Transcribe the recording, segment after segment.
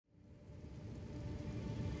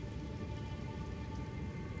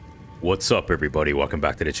What's up, everybody? Welcome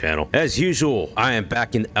back to the channel. As usual, I am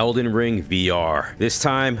back in Elden Ring VR. This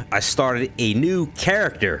time, I started a new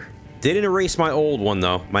character. Didn't erase my old one,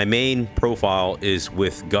 though. My main profile is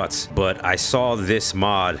with Guts, but I saw this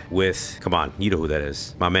mod with, come on, you know who that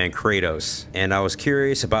is, my man Kratos. And I was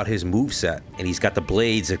curious about his moveset, and he's got the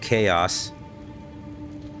Blades of Chaos.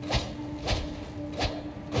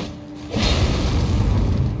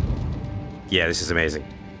 Yeah, this is amazing.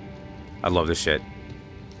 I love this shit.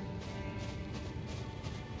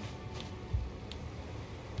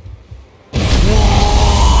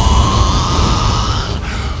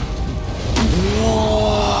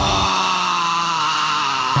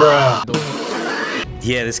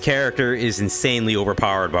 Yeah, this character is insanely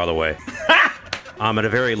overpowered, by the way. I'm at a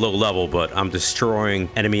very low level, but I'm destroying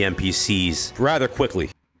enemy NPCs rather quickly.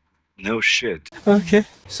 No shit. Okay.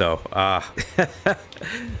 So,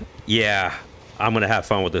 yeah, I'm gonna have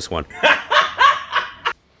fun with this one.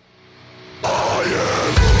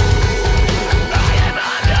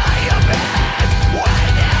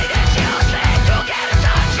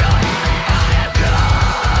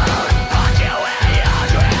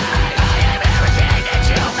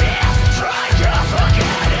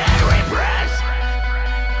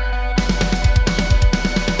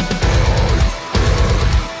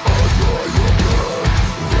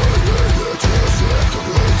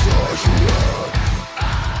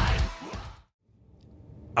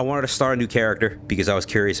 I wanted to start a new character because I was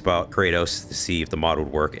curious about Kratos to see if the mod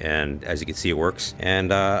would work, and as you can see, it works. And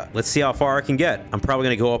let's see how far I can get. I'm probably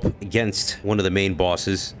gonna go up against one of the main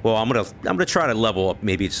bosses. Well, I'm gonna try to level up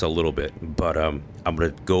maybe just a little bit, but I'm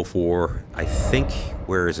gonna go for, I think,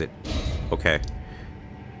 where is it? Okay.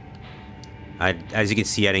 As you can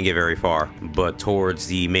see, I didn't get very far, but towards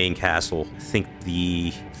the main castle. I think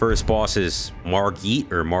the first boss is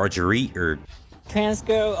Margit or Marguerite or.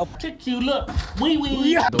 Transco, I'll kick you, look, wee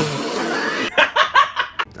wee. I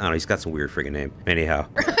don't know, he's got some weird freaking name. Anyhow,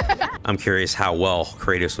 I'm curious how well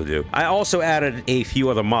Kratos will do. I also added a few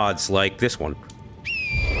other mods like this one.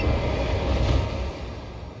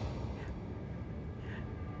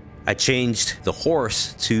 I changed the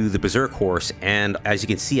horse to the Berserk horse, and as you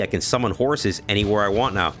can see, I can summon horses anywhere I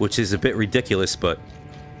want now, which is a bit ridiculous, but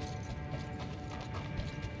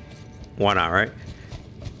why not, right?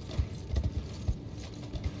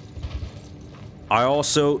 I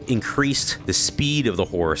also increased the speed of the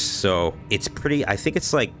horse, so it's pretty, I think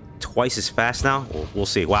it's like twice as fast now. We'll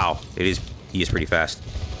see. Wow, he is pretty fast.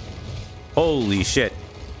 Holy shit.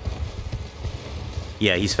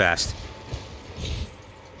 Yeah, he's fast.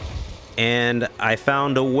 And I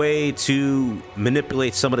found a way to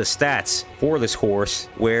manipulate some of the stats for this horse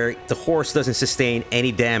where the horse doesn't sustain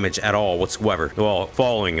any damage at all whatsoever. Well,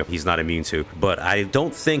 falling if he's not immune to. But I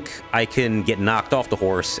don't think I can get knocked off the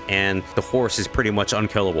horse, and the horse is pretty much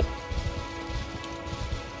unkillable.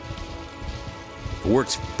 It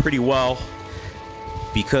works pretty well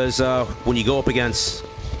because when you go up against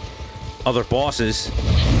other bosses...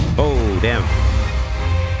 Oh, damn.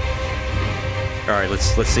 Alright,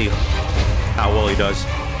 let's see how well he does.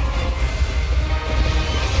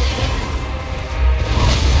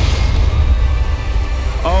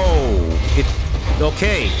 Oh,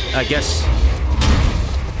 okay, I guess.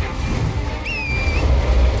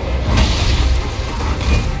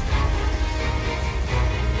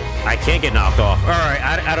 I can't get knocked off. Alright,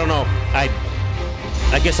 I don't know. I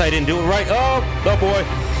guess I didn't do it right. Oh boy.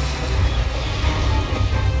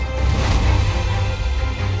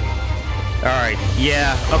 Alright,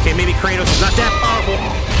 yeah. Okay, maybe Kratos is not that powerful.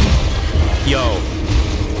 Yo.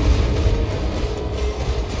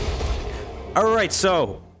 Alright,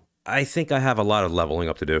 so I think I have a lot of leveling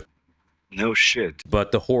up to do. No shit.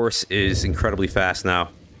 But the horse is incredibly fast now.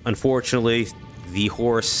 Unfortunately, the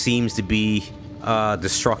horse seems to be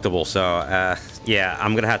destructible, so yeah,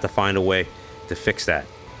 I'm gonna have to find a way to fix that.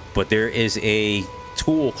 But there is a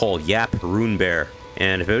tool called Yap Runebear.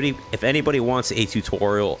 And if anybody wants a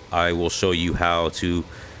tutorial, I will show you how to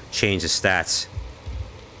change the stats.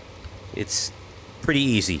 It's pretty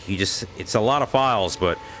easy. It's a lot of files,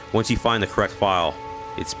 but once you find the correct file,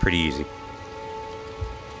 it's pretty easy.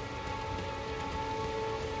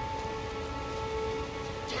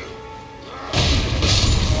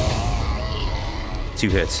 Two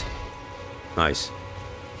hits. Nice.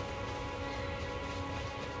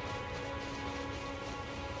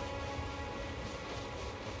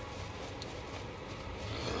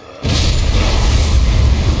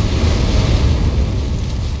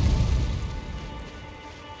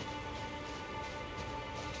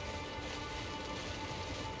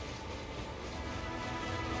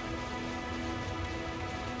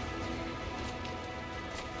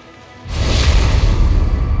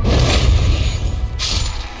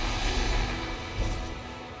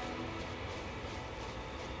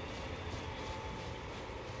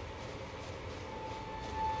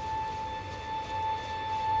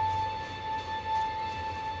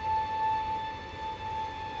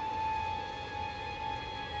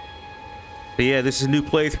 But yeah, this is a new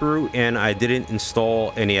playthrough, and I didn't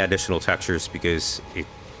install any additional textures because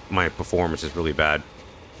my performance is really bad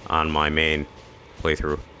on my main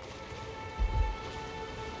playthrough.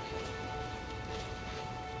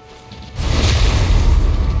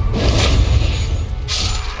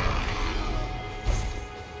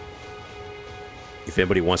 If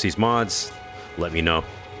anybody wants these mods, let me know.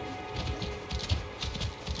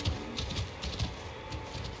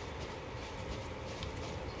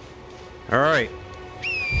 Alright.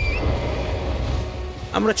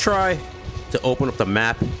 I'm gonna try to open up the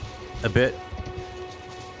map a bit.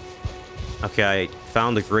 Okay, I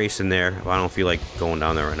found the Grace in there, but I don't feel like going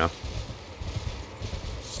down there right now.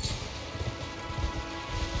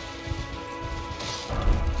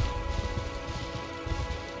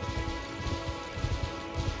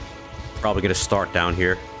 Probably gonna start down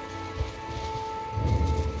here.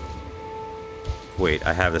 Wait,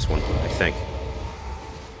 I have this one, I think.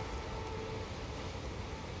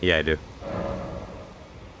 Yeah, I do.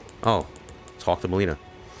 Oh, talk to Melina.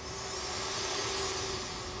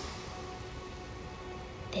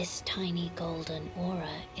 This tiny golden aura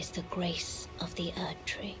is the grace of the Earth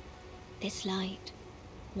Tree. This light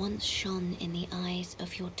once shone in the eyes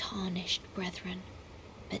of your tarnished brethren,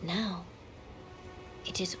 but now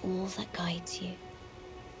it is all that guides you.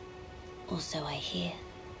 Also, I hear.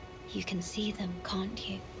 You can see them, can't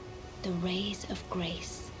you? The rays of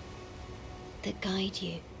grace that guide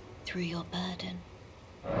you through your burden.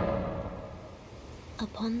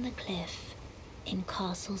 Upon the cliff in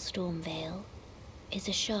Castle Stormvale is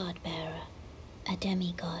a shard-bearer, a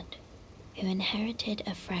demigod, who inherited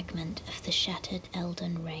a fragment of the shattered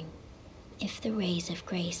Elden Ring. If the rays of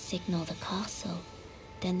grace signal the castle,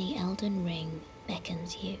 then the Elden Ring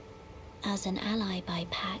beckons you. As an ally by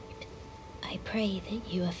pact, I pray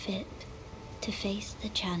that you are fit to face the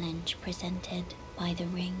challenge presented by the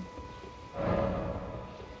ring.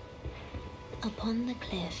 Upon the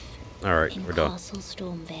cliff Alright, in we're done. Castle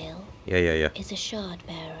Stormvale Yeah. is a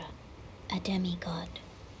shard-bearer, a demigod,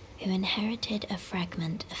 who inherited a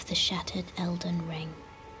fragment of the shattered Elden Ring.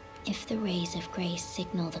 If the rays of grace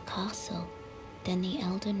signal the castle, then the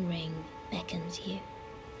Elden Ring beckons you.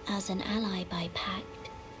 As an ally by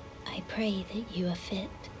pact, I pray that you are fit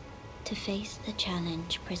to face the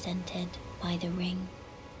challenge presented by the ring.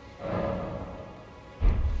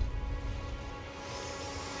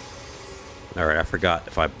 Alright, I forgot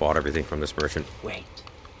if I bought everything from this merchant. Wait,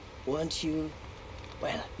 weren't you...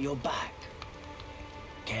 Well, you're back.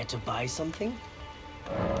 Care to buy something?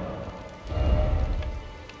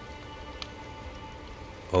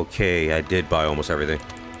 Okay, I did buy almost everything.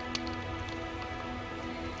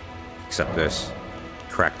 Except this.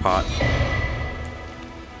 Crackpot.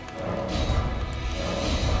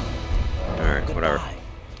 Alright, whatever.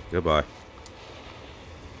 Goodbye.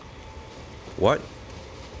 What?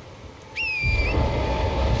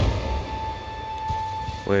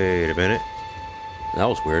 Wait a minute. That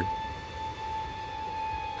was weird.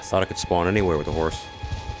 I thought I could spawn anywhere with a horse.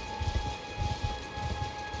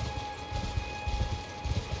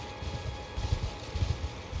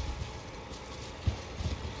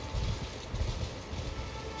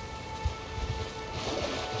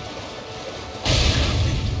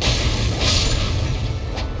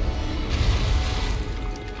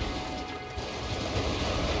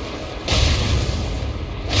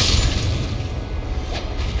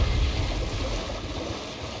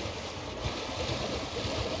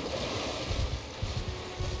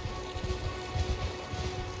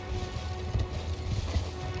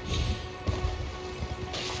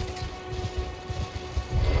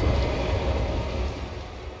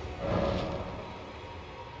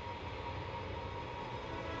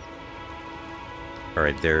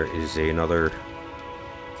 Alright, there is another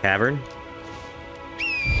cavern.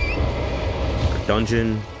 Or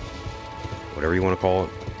dungeon. Whatever you want to call it.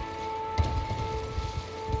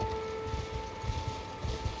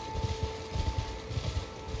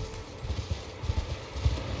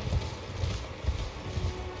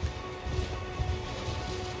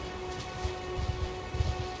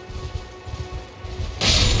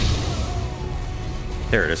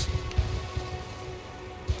 There it is.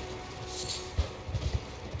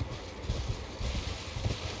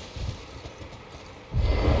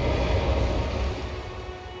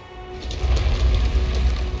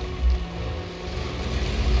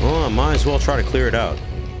 Well, I might as well try to clear it out.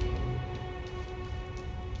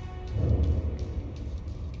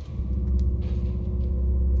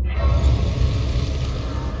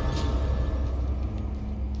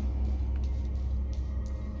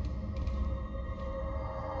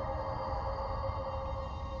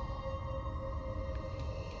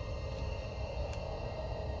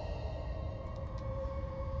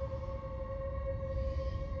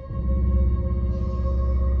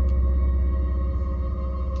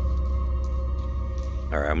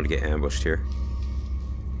 Alright, I'm gonna get ambushed here.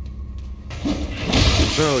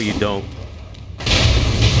 No, you don't.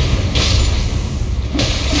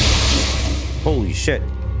 Holy shit.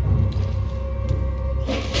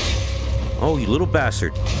 Oh, you little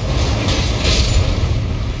bastard.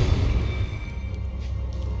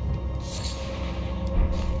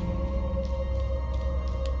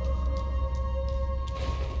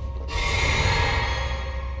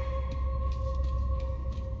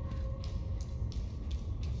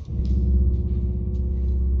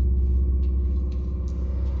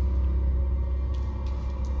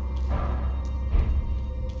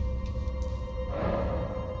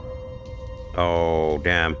 Oh,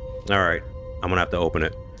 damn. Alright. I'm gonna have to open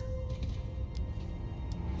it.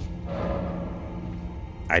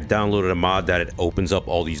 I downloaded a mod that it opens up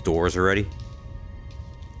all these doors already.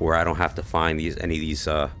 Where I don't have to find any of these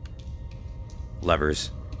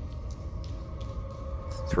levers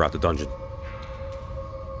throughout the dungeon.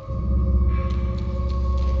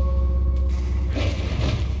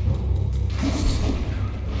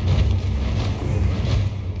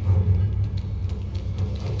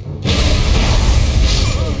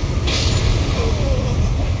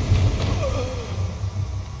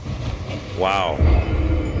 Wow.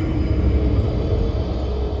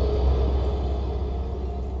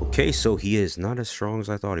 Okay, so he is not as strong as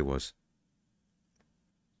I thought he was.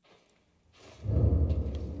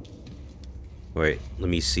 Wait, let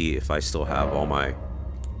me see if I still have all my...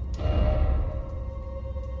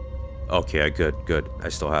 Okay, good. I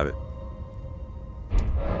still have it.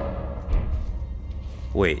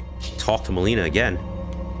 Wait, talk to Melina again?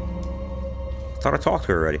 I thought I talked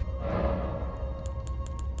to her already.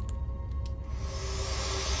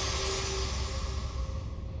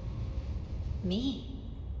 Me?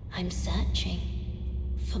 I'm searching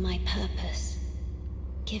for my purpose,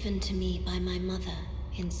 given to me by my mother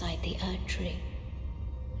inside the Earth Tree,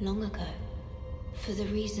 long ago, for the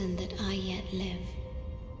reason that I yet live,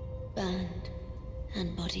 burned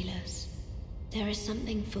and bodiless. There is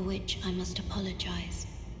something for which I must apologize.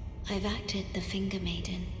 I've acted the Finger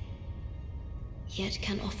Maiden, yet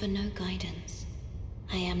can offer no guidance.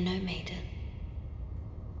 I am no maiden.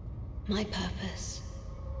 My purpose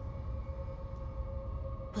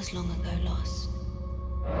was long ago lost.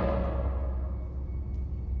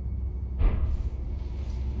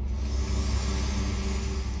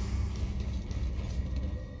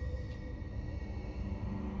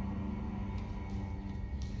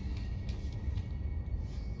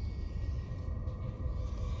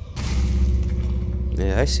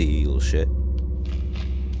 Yeah, I see you, little shit.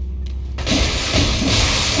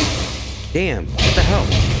 Damn, what the hell?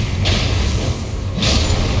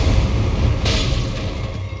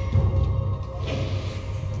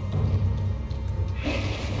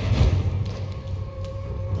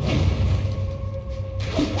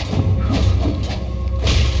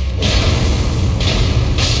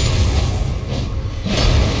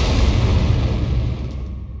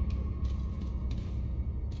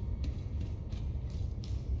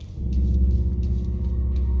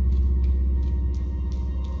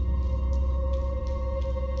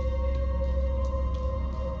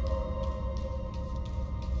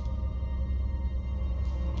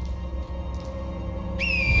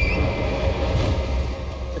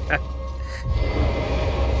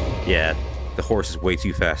 Yeah, the horse is way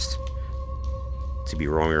too fast to be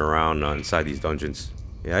roaming around inside these dungeons.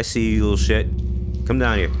 Yeah, I see you, little shit. Come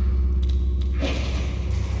down here.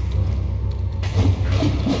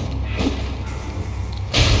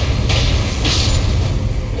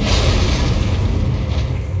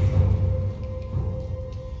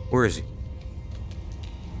 Where is he?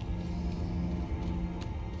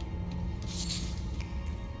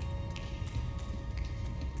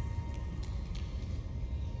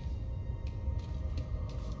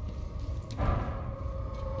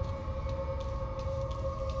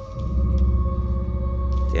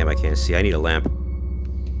 Damn, I can't see. I need a lamp.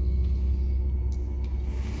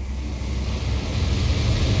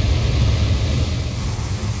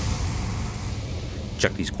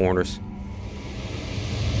 Check these corners.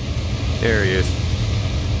 There he is.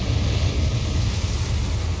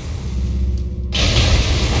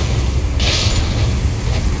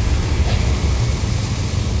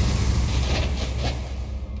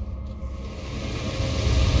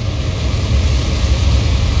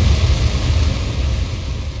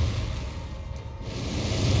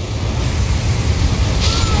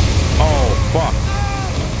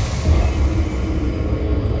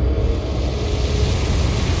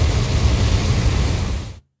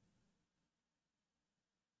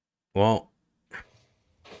 Well,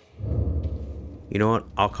 you know what?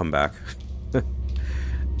 I'll come back.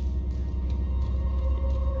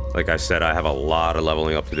 Like I said, I have a lot of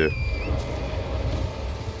leveling up to do.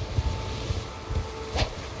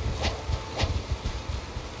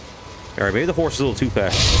 Alright, maybe the horse is a little too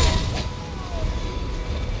fast.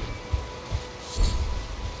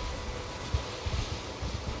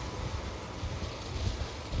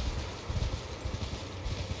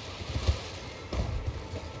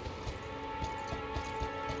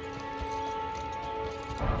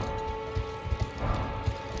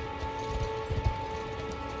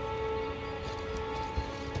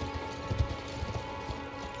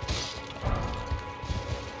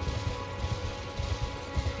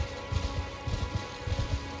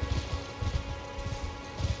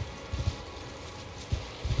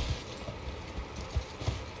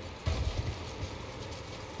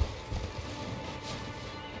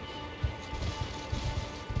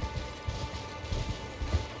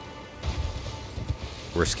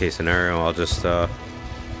 Worst case scenario, I'll just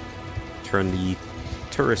turn the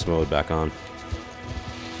tourist mode back on.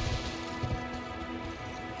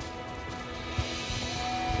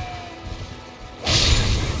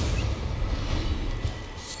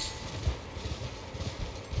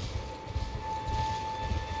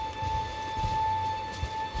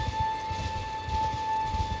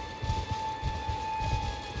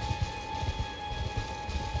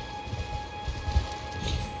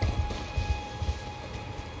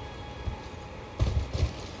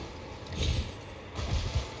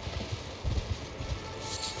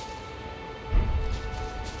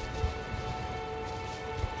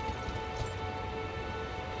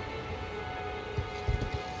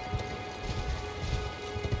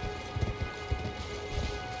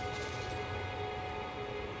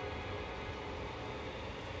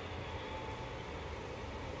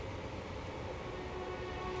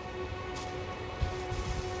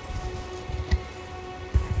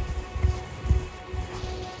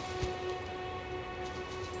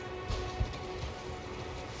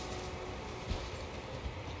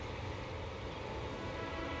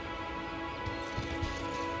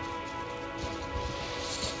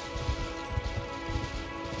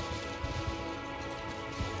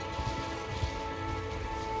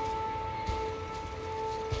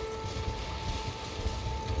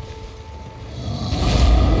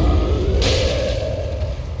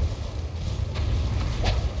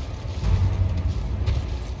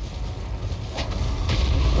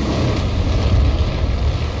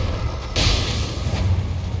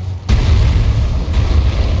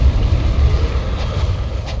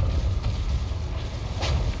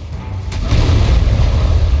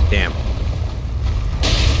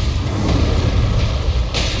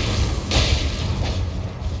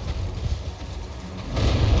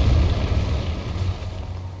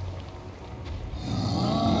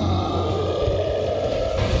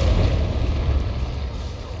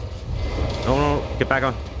 Get back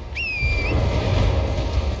on.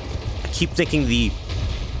 I keep thinking the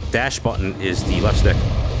dash button is the left stick.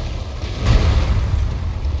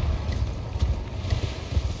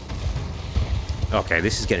 Okay,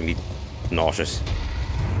 this is getting me nauseous.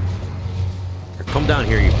 Come down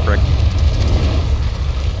here, you prick.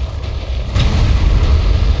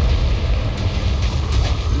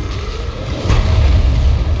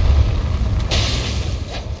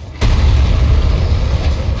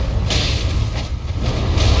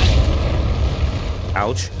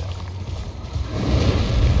 Ouch.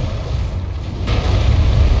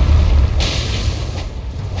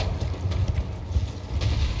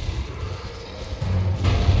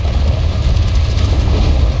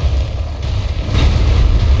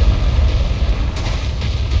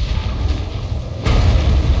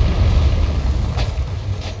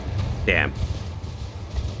 Damn.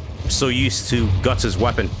 I'm so used to Guts'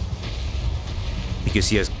 weapon because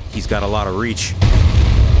he's got a lot of reach.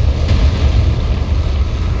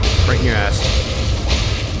 Right in your ass.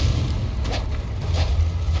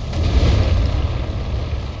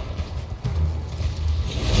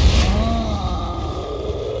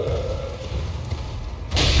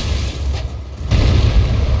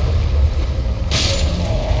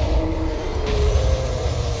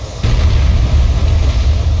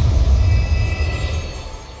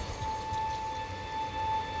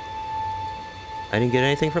 I didn't get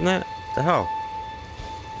anything from that? What the hell?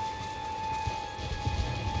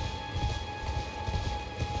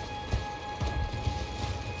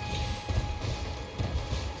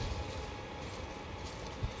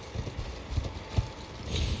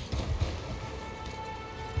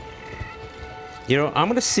 You know, I'm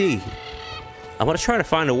gonna try to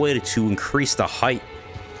find a way to increase the height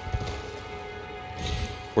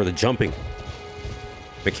for the jumping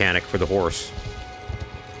mechanic for the horse.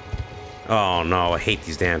 Oh no, I hate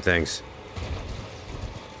these damn things.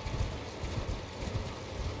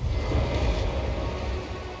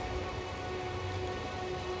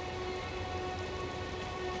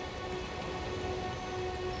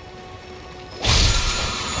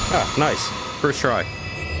 Ah, nice. First try.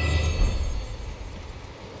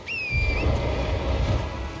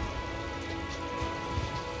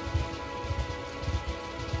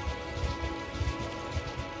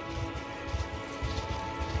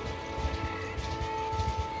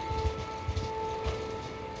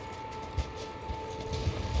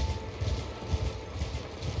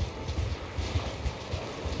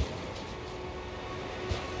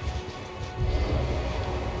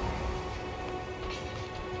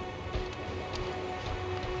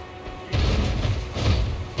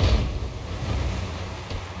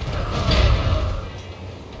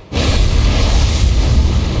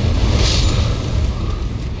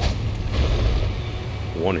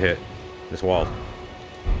 One hit. This wall.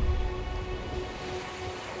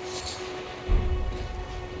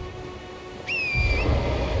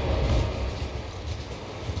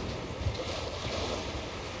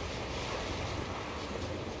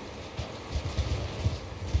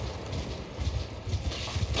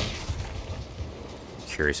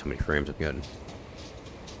 Curious how many frames I've gotten.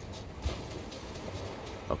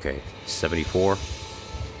 Okay, 74.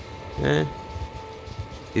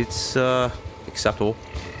 It's acceptable.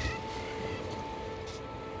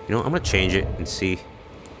 You know, I'm gonna change it and see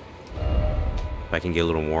if I can get a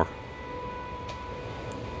little more.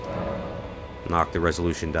 Knock the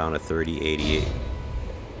resolution down to 3088.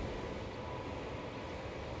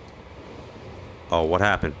 Oh, what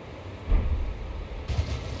happened?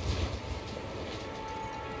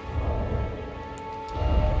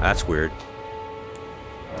 That's weird.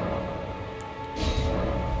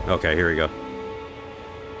 Okay, here we go.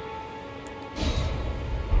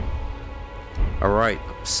 Alright,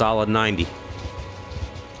 solid 90.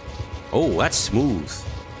 Oh, that's smooth.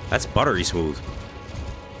 That's buttery smooth.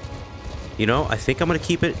 You know, I think I'm going to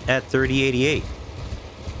keep it at 3088.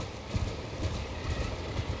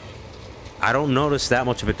 I don't notice that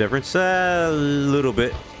much of a difference. A little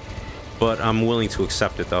bit. But I'm willing to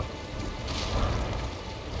accept it, though.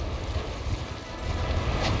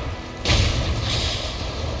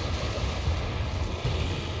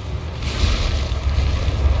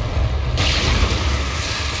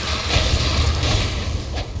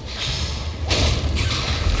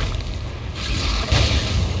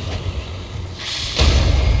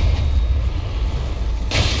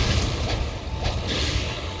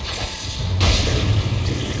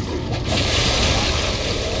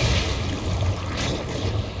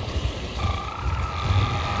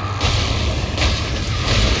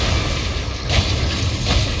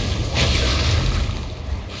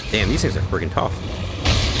 Damn, these things are freaking tough.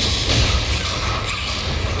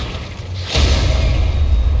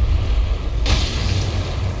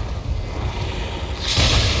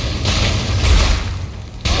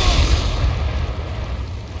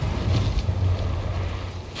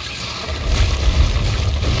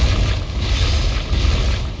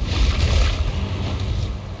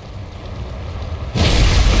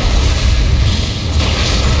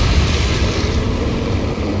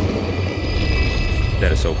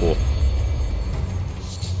 That is so cool.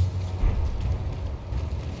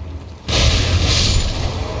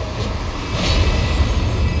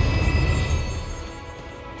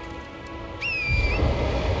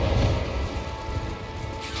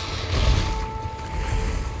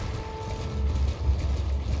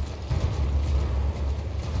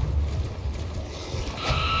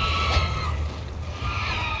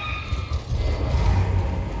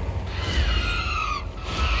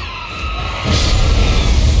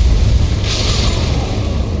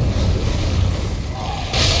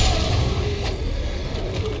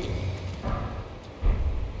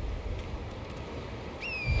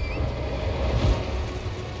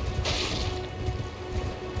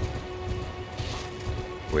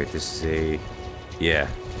 Wait, this is a... Yeah.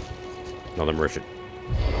 Another merchant.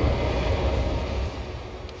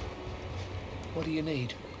 What do you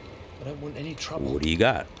need? I don't want any trouble. What do you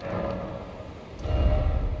got?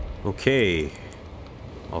 Okay.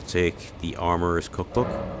 I'll take the Armorer's Cookbook.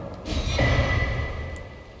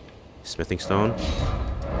 Smithing Stone.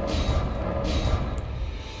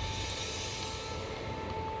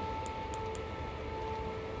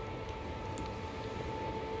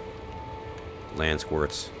 Land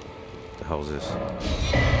squirts. What the hell is this?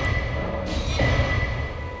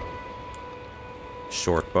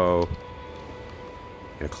 Short bow.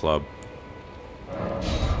 And a club. All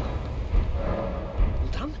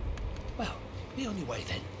done? Well, be on your way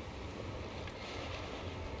then.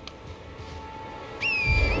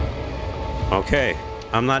 Okay.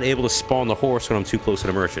 I'm not able to spawn the horse when I'm too close to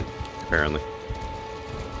the merchant, apparently.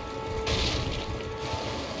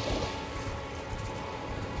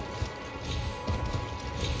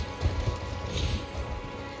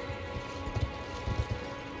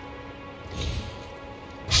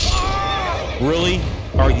 Really?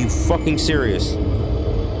 Are you fucking serious?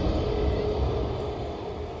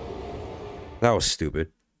 That was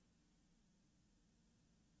stupid.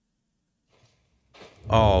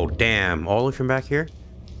 Oh, damn. All the way from back here?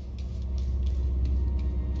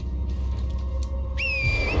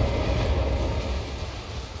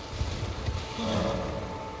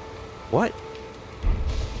 What?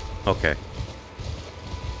 Okay.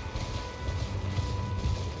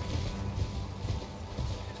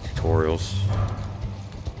 Tutorials.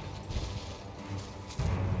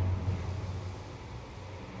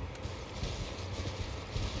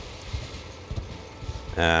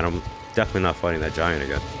 And I'm definitely not fighting that giant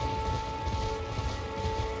again.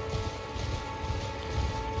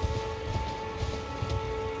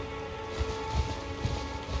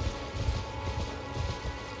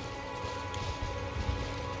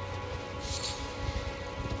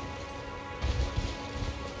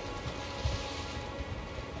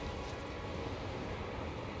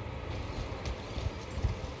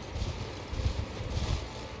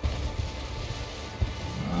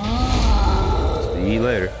 See you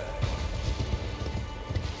later.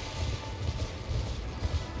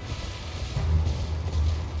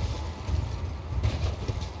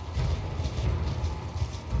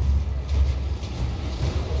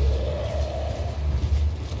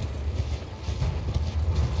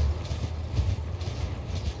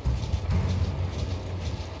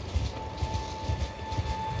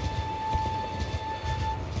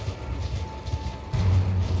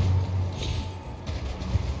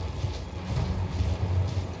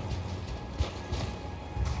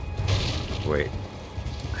 Wait,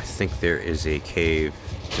 I think there is a cave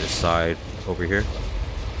to the side over here.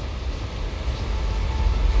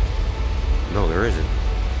 No, there isn't.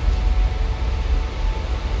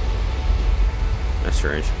 That's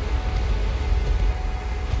strange.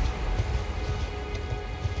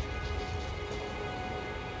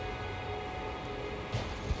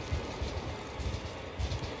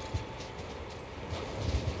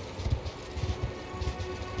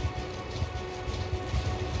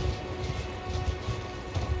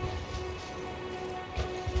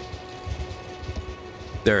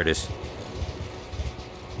 There it is.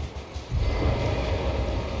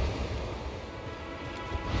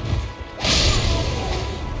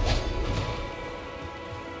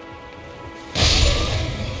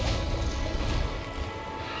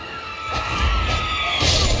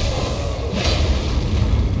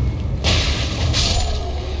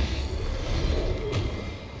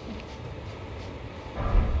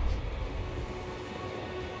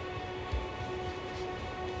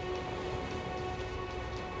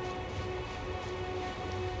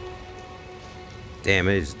 Damn,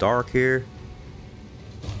 it is dark here.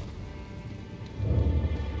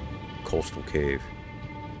 Coastal cave.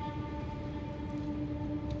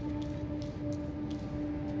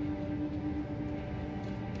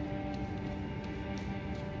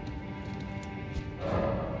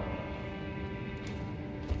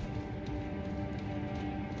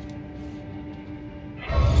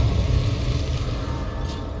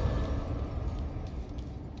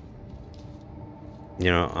 You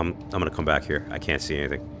know, I'm gonna come back here. I can't see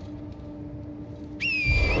anything.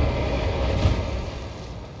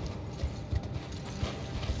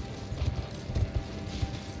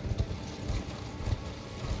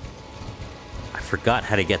 I forgot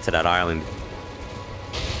how to get to that island.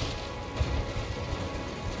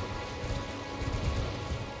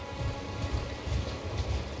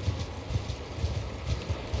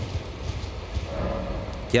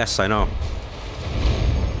 Yes, I know.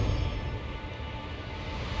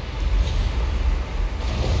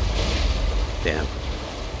 Damn.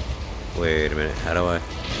 Wait a minute. How do I...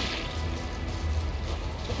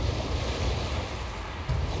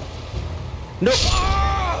 Nope!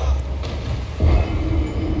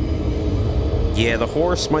 Yeah, the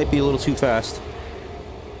horse might be a little too fast.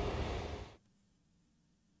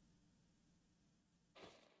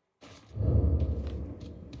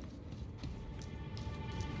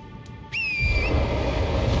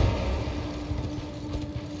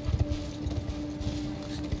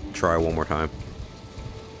 Try one more time.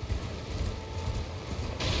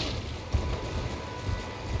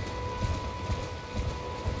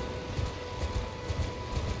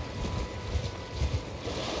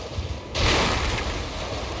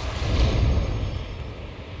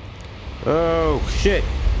 Oh, shit.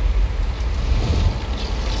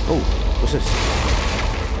 Oh, what's this?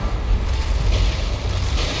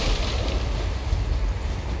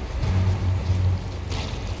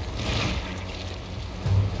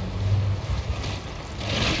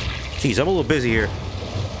 Jeez, I'm a little busy here.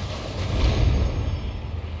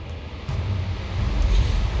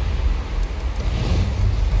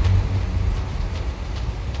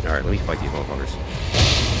 Let me fight these motherfuckers.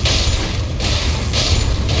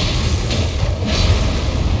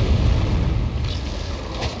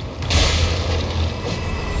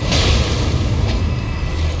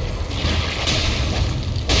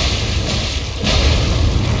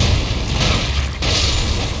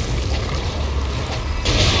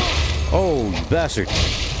 Oh, you bastard.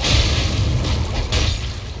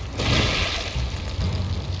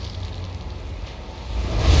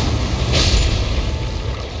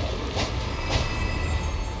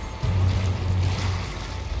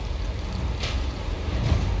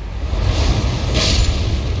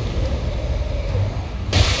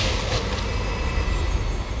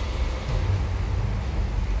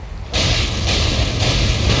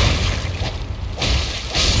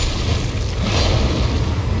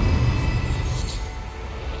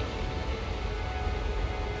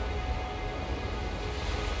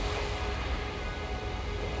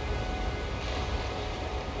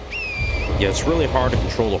 Yeah, it's really hard to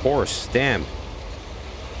control the horse. Damn.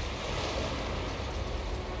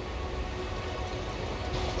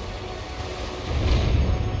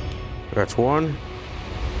 That's one.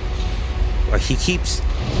 He keeps...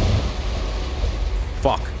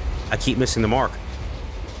 Fuck. I keep missing the mark.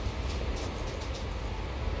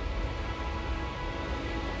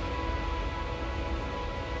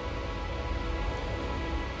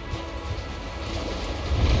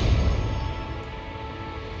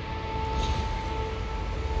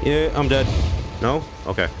 Yeah, I'm dead. No?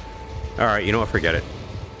 Okay. Alright, you know what? Forget it.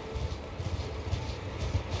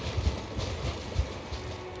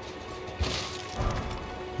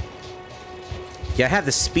 Yeah, I have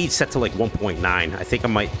the speed set to like 1.9. I think I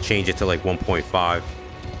might change it to like 1.5.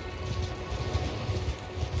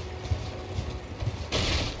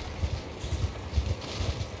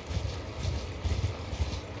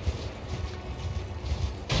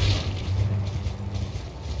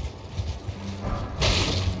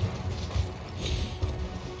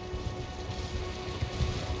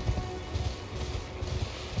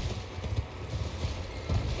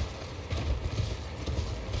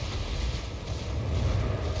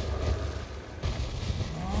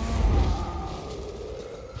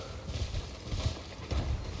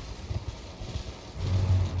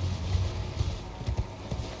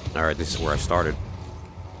 Alright, this is where I started.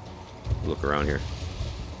 Look around here.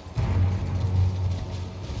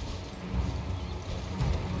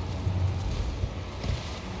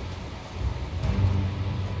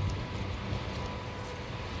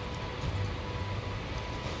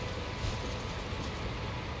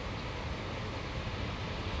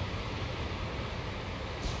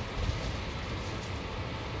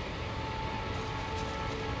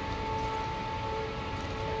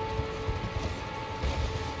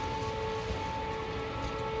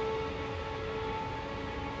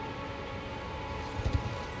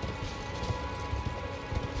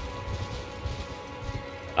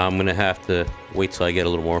 I'm gonna have to wait till I get a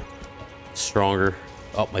little more stronger,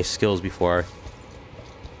 up my skills before I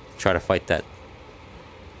try to fight that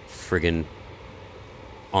friggin'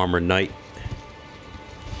 armored knight.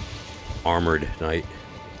 Armored knight.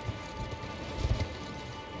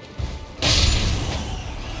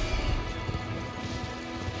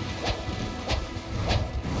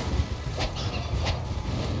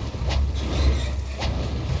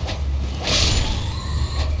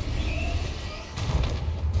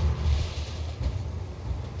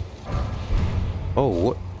 Oh,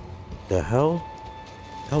 what the hell?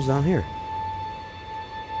 The hell's down here?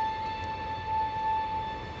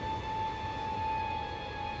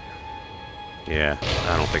 Yeah,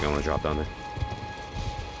 I don't think I'm gonna drop down there.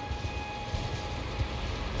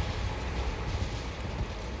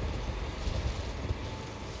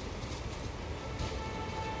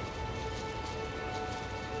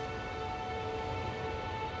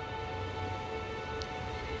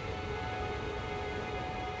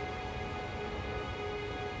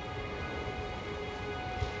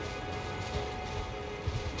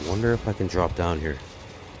 Wonder if I can drop down here.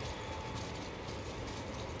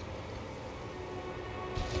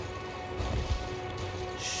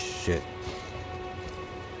 Shit.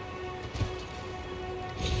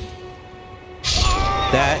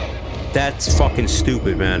 That's fucking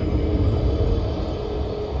stupid, man.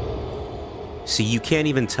 See, you can't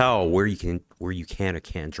even tell where you can or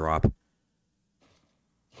can't drop.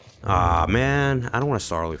 Ah, man, I don't want to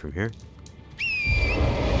start early from here.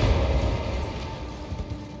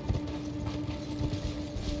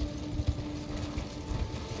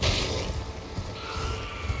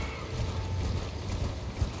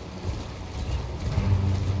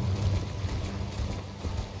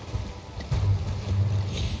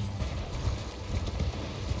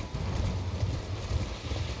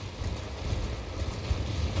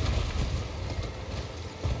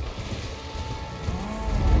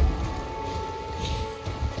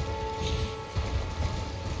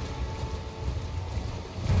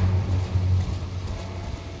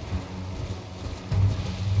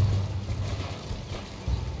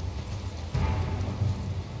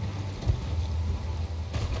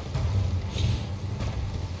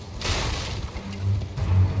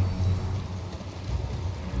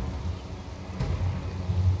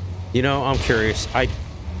 You know, I'm curious. I'm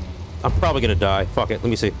probably gonna die. Fuck it. Let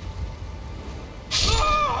me see.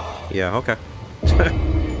 Yeah, okay.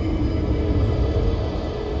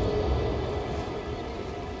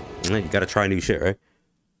 You gotta try new shit, right?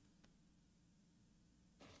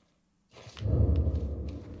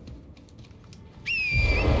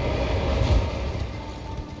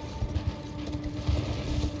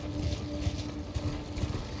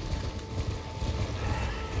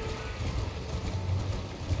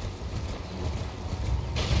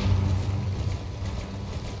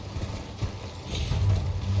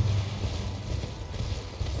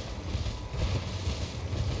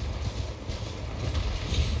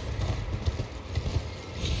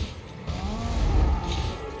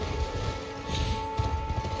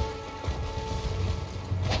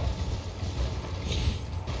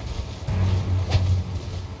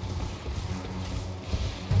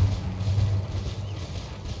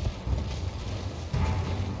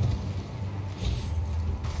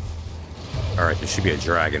 Alright, there should be a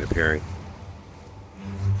dragon appearing.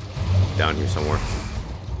 Down here somewhere.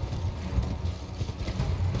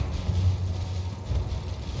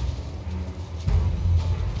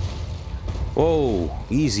 Whoa!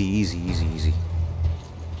 Easy, easy, easy, easy.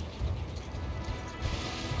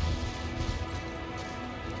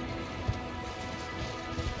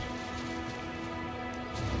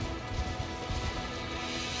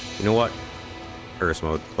 You know what? Curse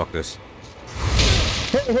mode. Fuck this.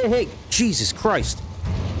 Hey, hey, hey! Jesus Christ!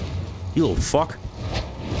 You little fuck.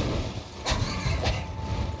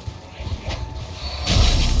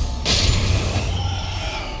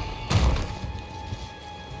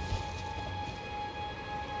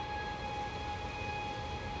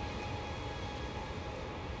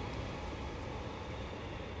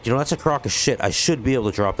 You know, that's a crock of shit. I should be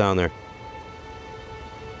able to drop down there.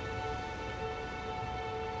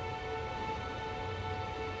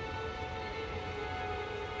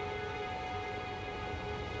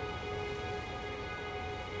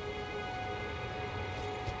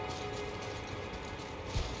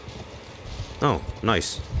 Oh,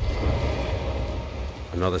 nice.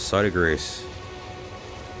 Another site of grace.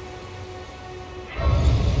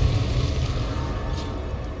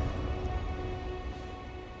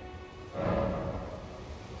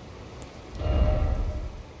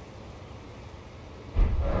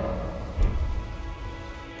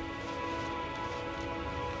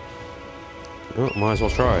 Oh, might as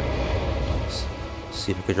well try.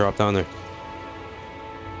 See if we could drop down there.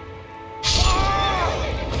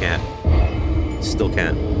 Can't. Still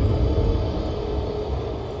can't.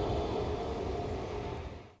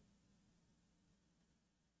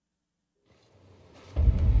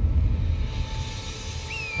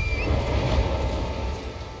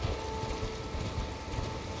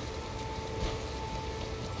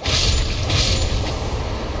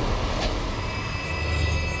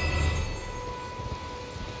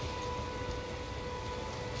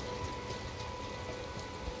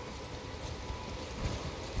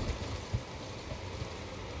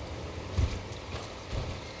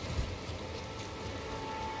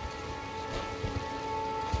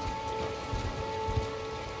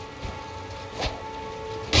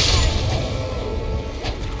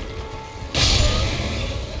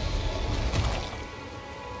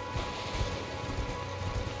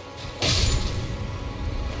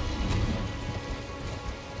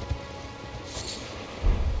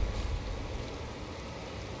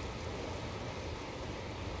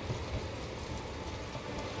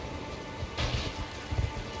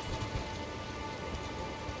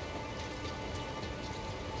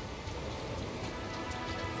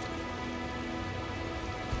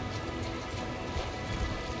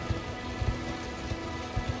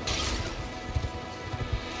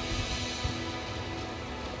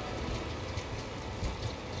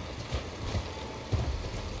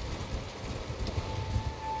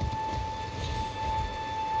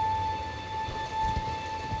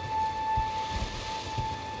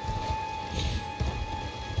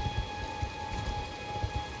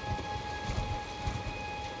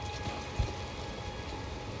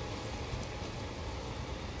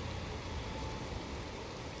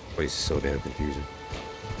 Place is so damn confusing.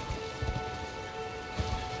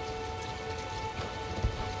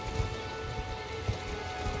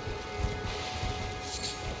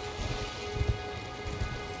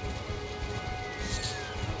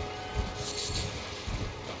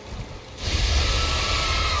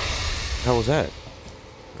 How was that?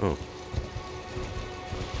 Oh.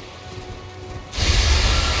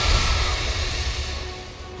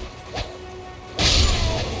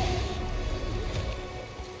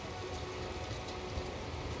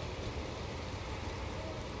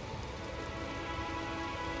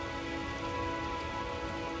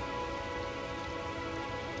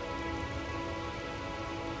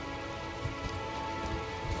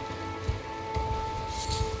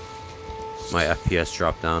 My FPS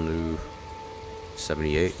dropped down to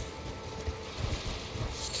 78.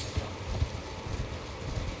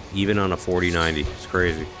 Even on a 4090. It's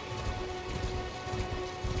crazy.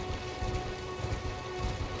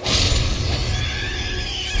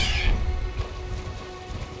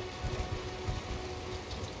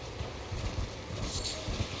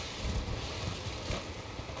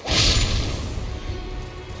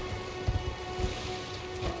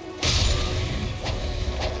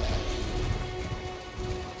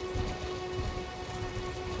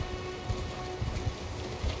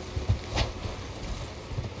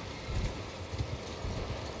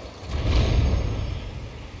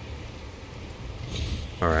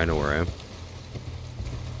 Alright, I know where I am.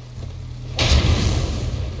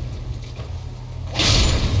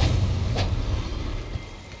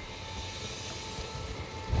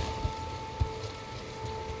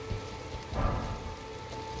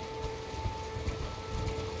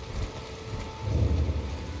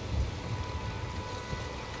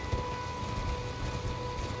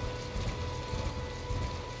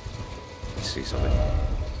 Let's see something.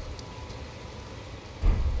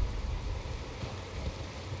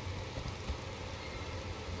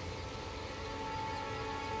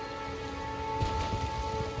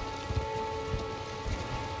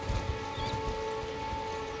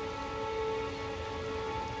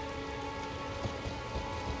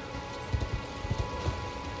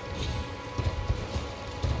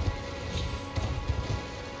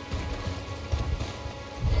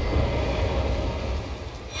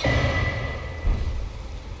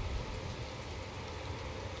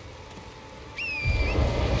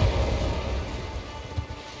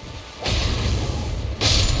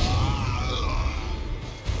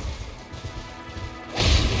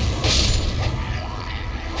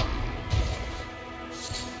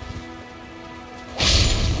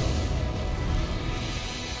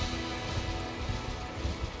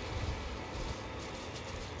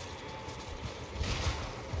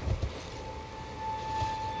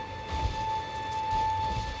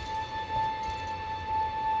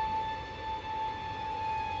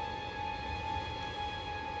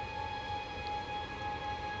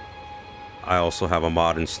 I also have a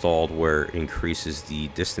mod installed where it increases the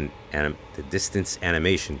distance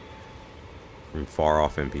animation from far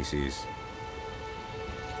off NPCs.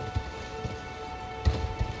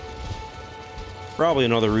 Probably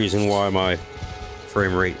another reason why my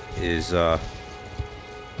frame rate is not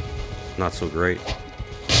so great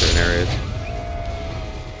in certain areas.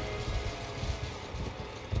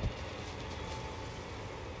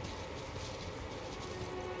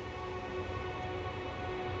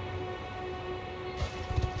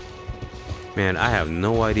 Man, I have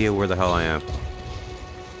no idea where the hell I am.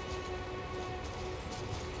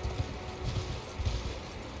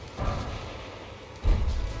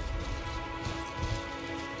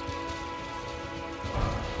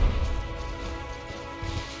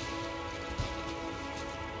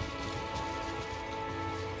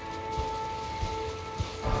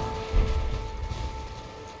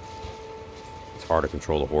 It's hard to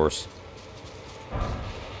control the horse.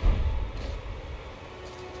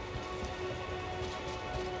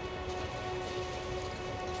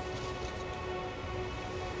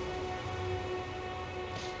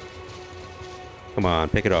 Come on,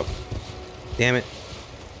 pick it up. Damn it.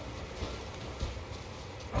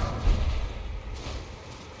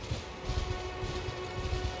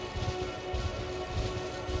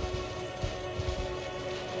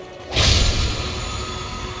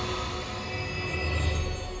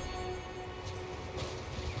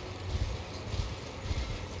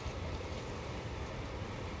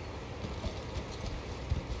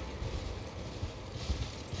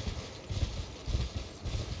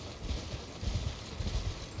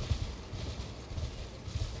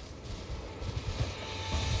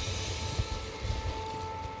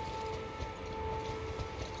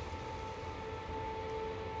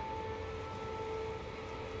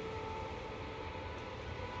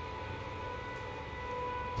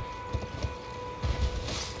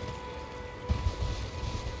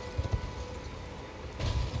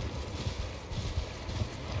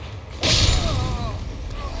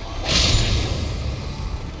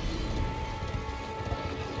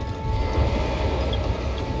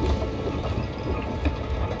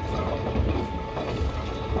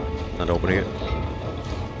 Not opening it.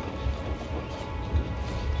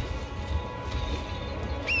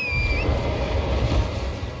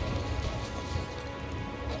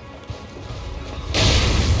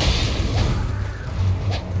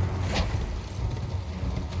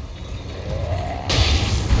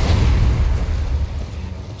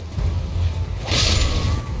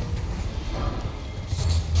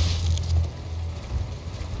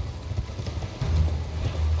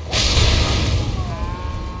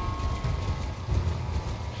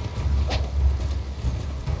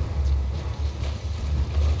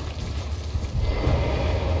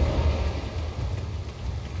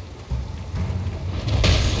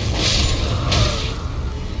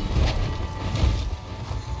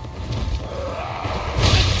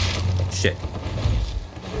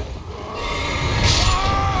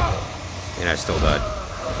 And I still died.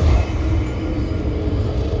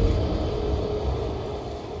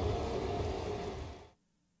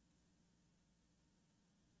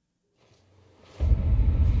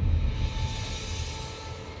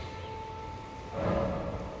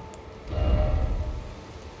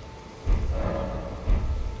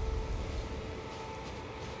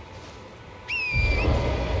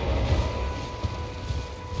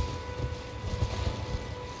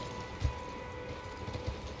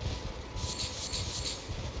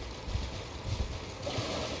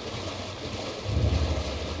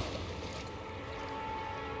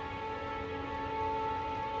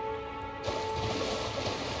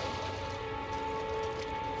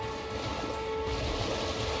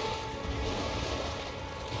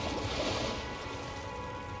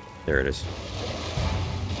 There it is.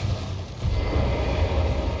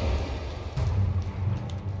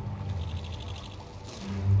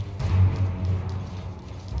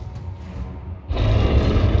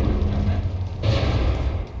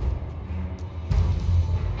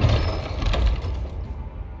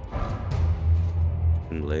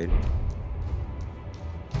 Blade.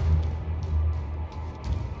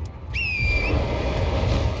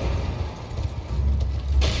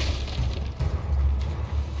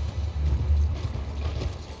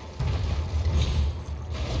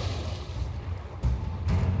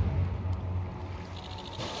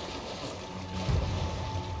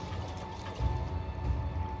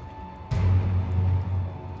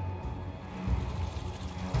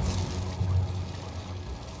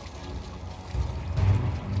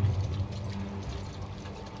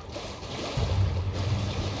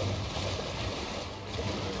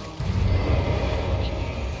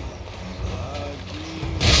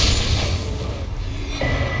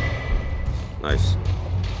 Nice.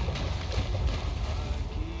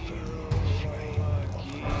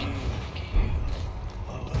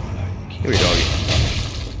 Here we go.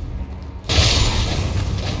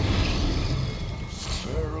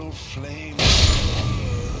 Feral flame.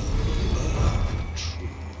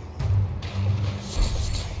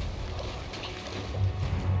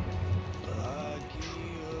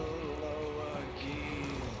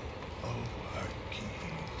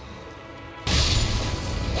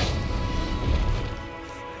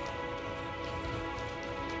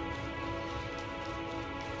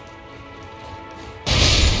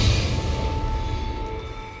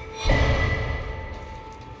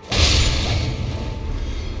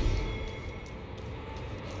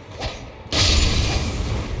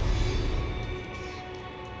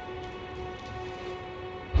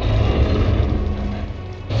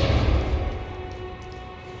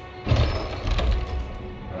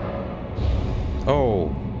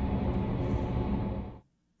 Oh.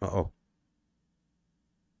 Uh-oh.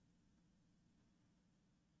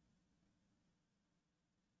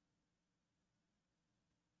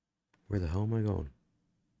 Where the hell am I going?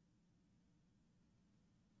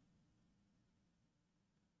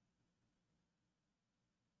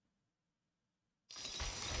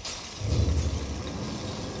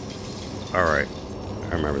 All right.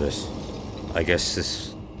 I remember this. I guess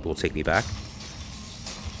this will take me back.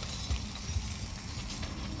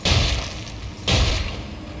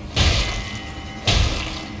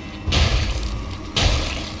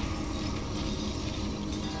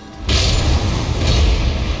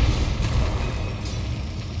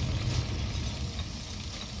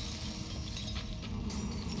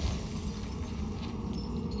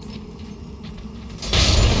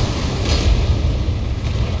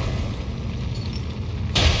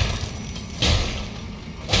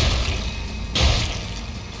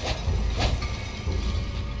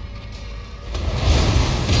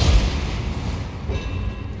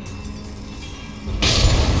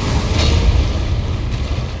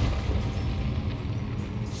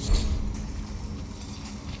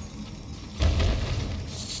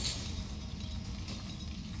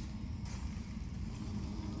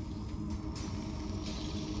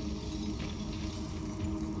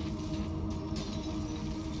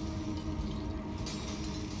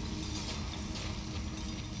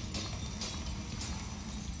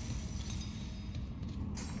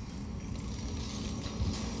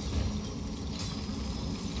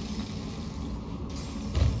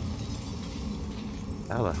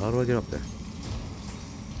 How do I get up there?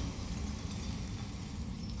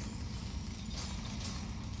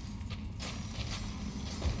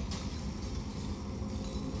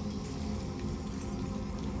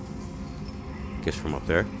 Guess from up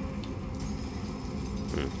there.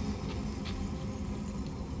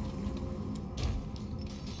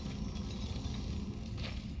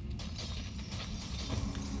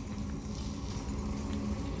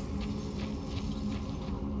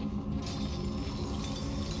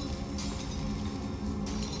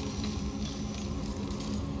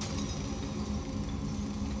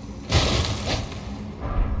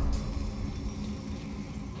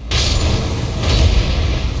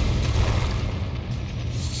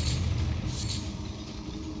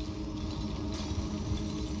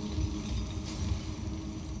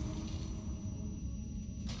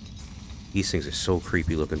 These things are so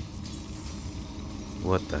creepy looking.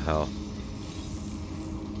 What the hell?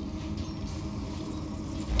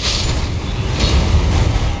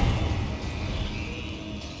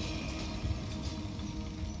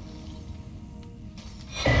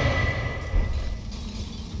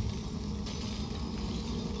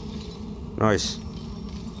 Nice.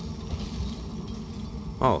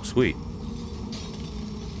 Oh, sweet.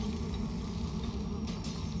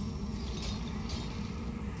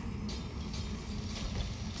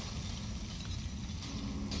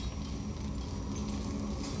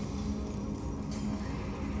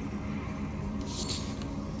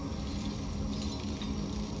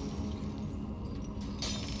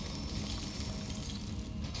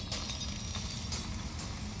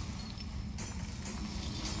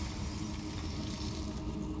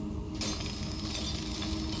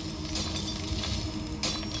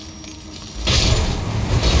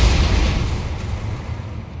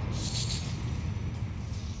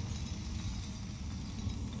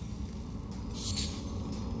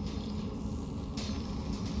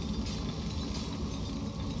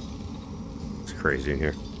 Crazy in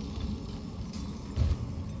here.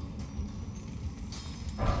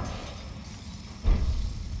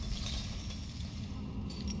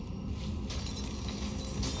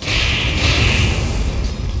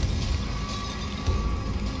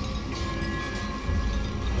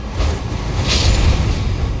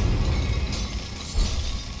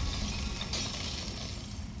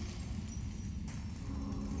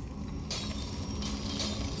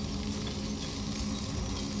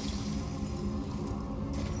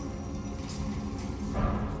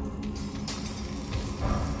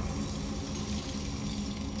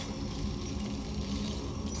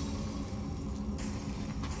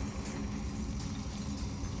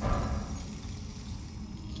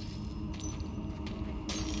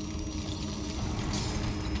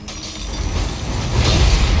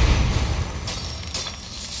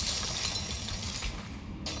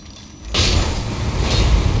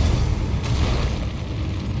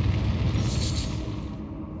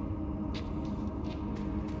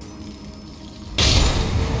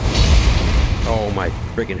 Oh, my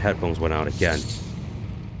freaking headphones went out again.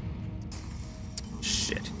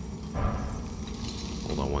 Shit.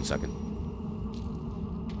 Hold on 1 second.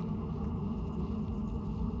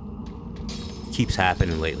 Keeps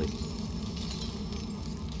happening lately.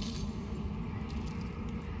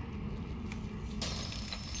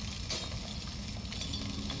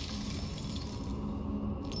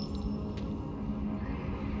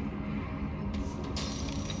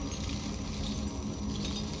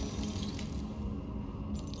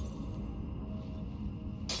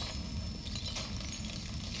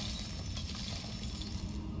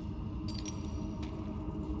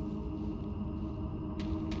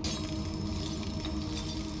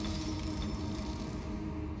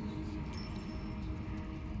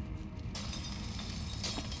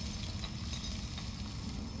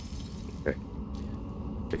 Okay.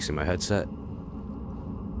 Fixing my headset.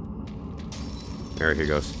 There he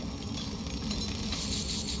goes.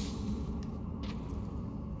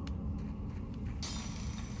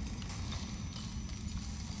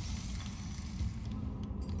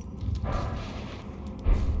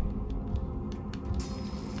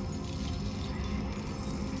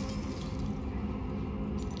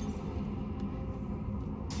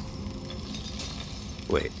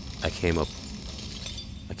 Wait, I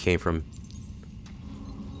came from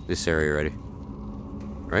this area already,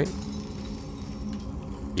 right?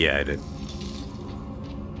 Yeah, I did.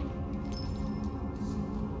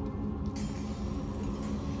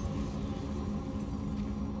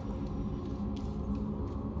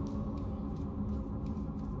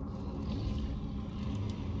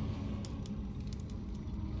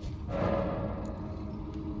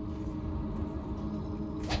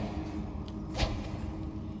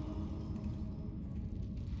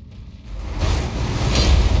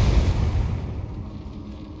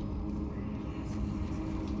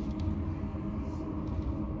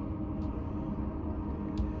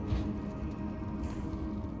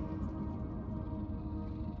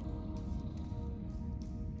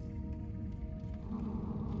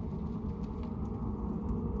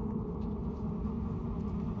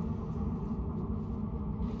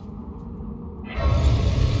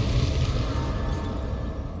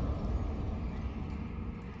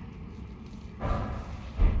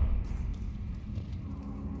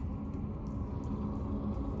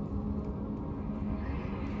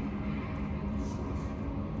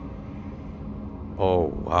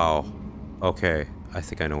 Oh, wow. Okay, I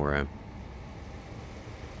think I know where I am.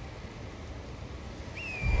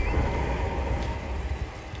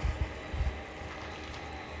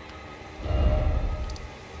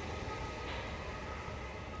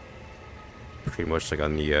 pretty much like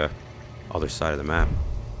on the other side of the map.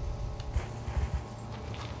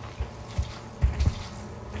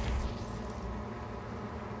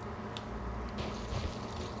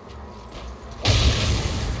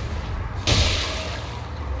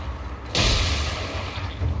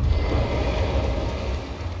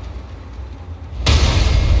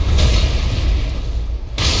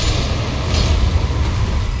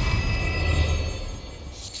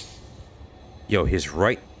 Yo, his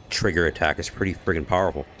right trigger attack is pretty friggin'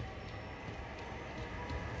 powerful.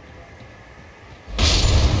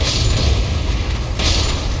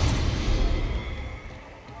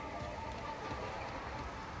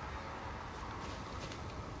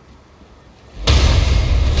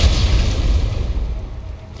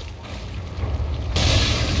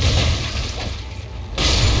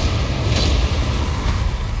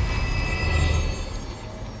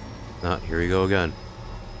 Ah, here we go again.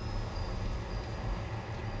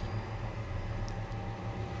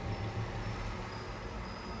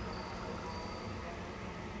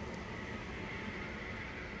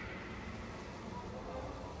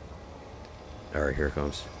 Alright, here it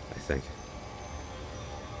comes, I think.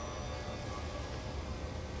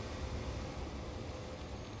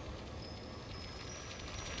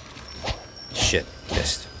 Shit,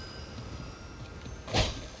 missed.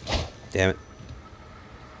 Damn it.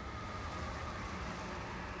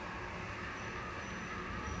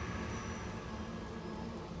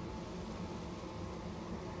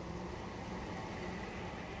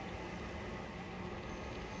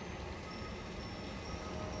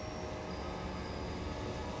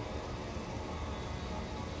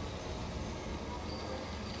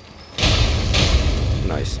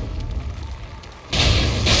 Nice.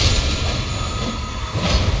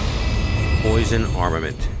 Poison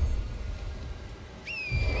armament.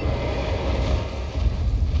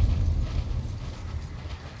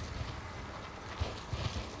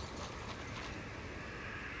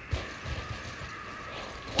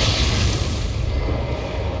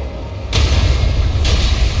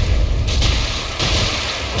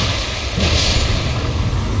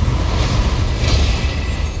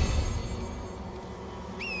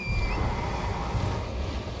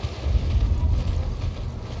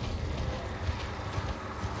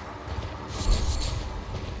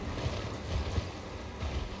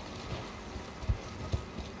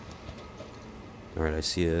 Alright, I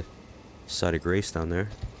see a side of grace down there.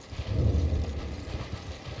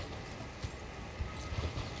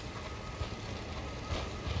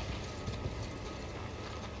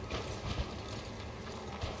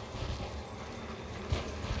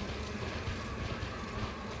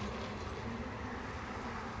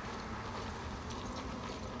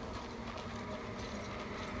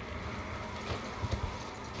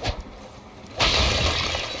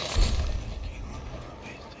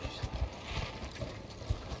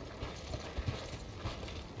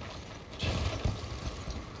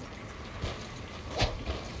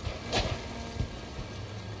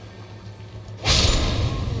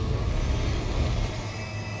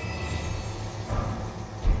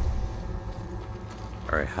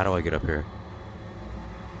 Alright, how do I get up here?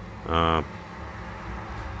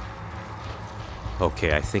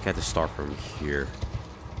 Okay, I think I have to start from here.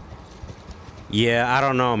 Yeah, I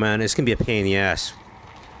don't know, man. It's gonna be a pain in the ass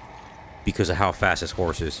because of how fast this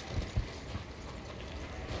horse is.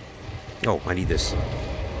 Oh, I need this.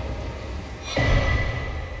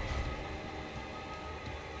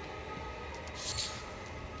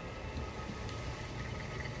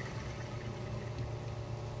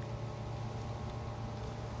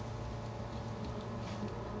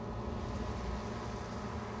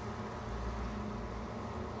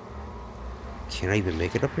 Can I even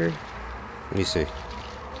make it up here? Let me see.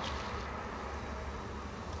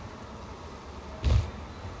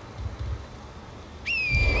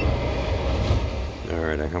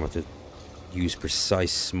 Alright, I'm about to use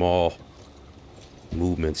precise small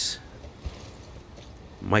movements.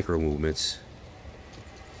 Micro movements.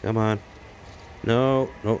 Come on. No,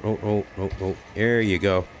 no, no, no, no, no. There you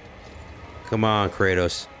go. Come on,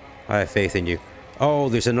 Kratos. I have faith in you. Oh,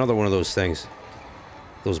 there's another one of those things.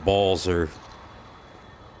 Those balls are...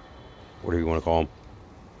 whatever you want to call them.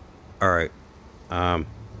 Alright.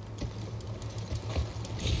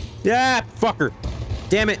 Yeah, fucker.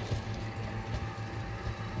 Damn it.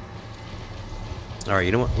 Alright,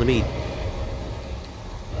 you know what? Let me...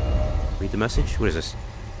 read the message? What is this?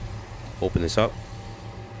 Open this up.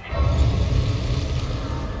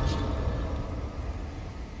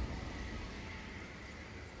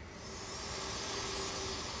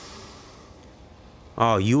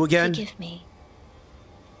 Oh, you again? Forgive me.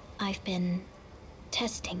 I've been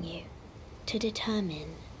testing you to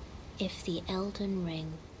determine If the Elden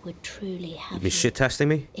Ring would truly have You been shit testing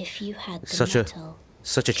me? if you had the Such metal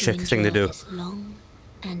a chick thing to endure do. this long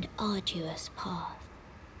and arduous path.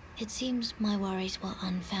 It seems my worries were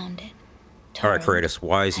unfounded. All right, Torrent Kratos,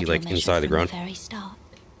 why is he had your like measure inside the from ground? The very start,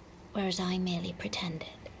 whereas I merely pretended.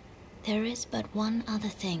 There is but one other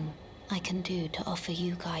thing I can do to offer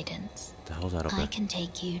you guidance. What the hell's that up I there? can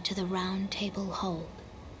take you to the Round Table Hold,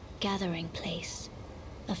 gathering place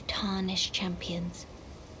of tarnished champions,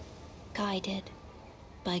 guided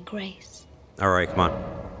by grace. All right, come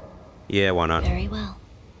on. Yeah, why not? Very well.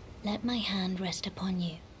 Let my hand rest upon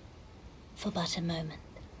you for but a moment.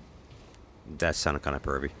 That sounded kind of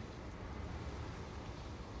pervy.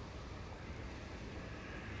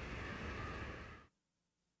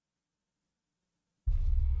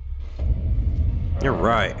 You're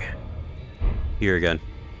right. Here again.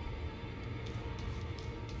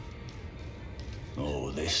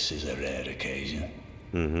 Oh, this is a rare occasion.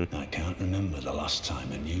 I can't remember the last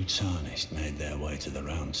time a new tarnished made their way to the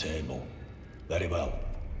round table. Very well.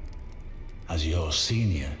 As your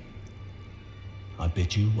senior, I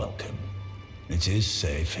bid you welcome. It is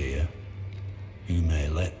safe here. You may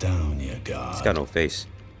let down your guard. He's got no face.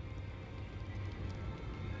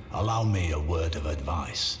 Allow me a word of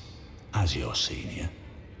advice. As your senior,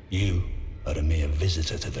 you are a mere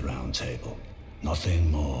visitor to the round table.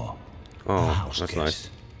 Nothing more. Oh, A house that's guest. nice.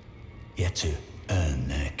 Yet to earn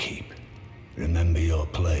their keep. Remember your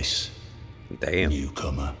place, Damn.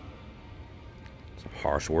 newcomer. Some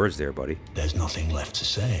harsh words there, buddy. There's nothing left to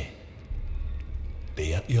say.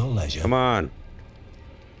 Be at your leisure. Come on.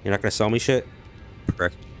 You're not gonna sell me shit?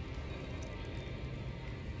 Correct.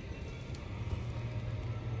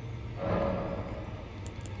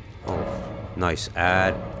 Oh, nice.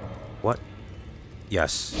 Add. What?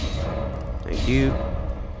 Yes. Thank you.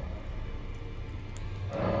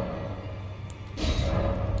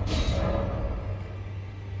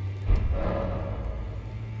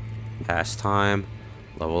 Pass time.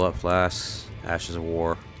 Level up flasks. Ashes of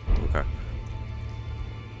War. Okay.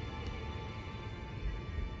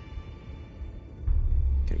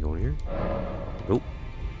 Can I go in here? Nope.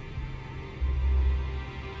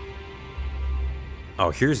 Oh,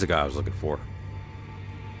 here's the guy I was looking for.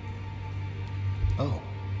 Oh,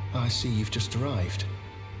 I see you've just arrived.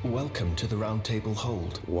 Welcome to the Round Table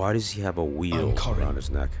Hold. Why does he have a wheel I'm Corin, around his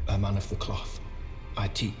neck? a man of the cloth. I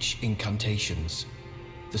teach incantations,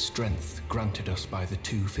 the strength granted us by the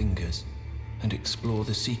two fingers, and explore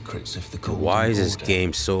the secrets of the golden Why is this order,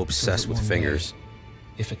 game so so obsessed that with one fingers? day,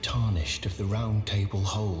 if a tarnished of the Round Table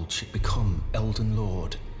Hold should become Elden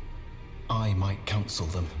Lord, I might counsel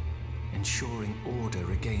them, ensuring order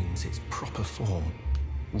regains its proper form,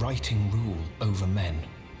 righting rule over men.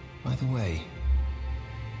 By the way,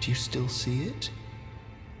 do you still see it?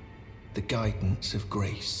 The guidance of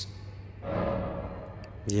grace.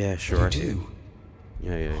 Yeah, sure. You I see it. do?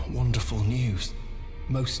 Yeah. Wonderful news.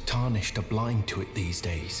 Most tarnished are blind to it these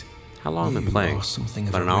days. How long have I been You playing? are something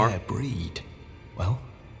of About a an hour? rare breed. Well,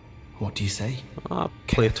 what do you say? I'll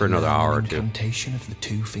play Care for to another learn hour or an two. incantation of the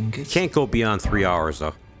two fingers? Can't go beyond 3 hours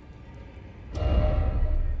though.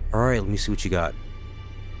 Alright, let me see what you got.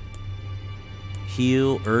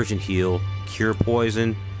 Heal, urgent heal, cure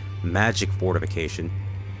poison, magic fortification,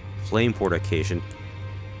 flame fortification,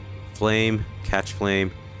 flame, catch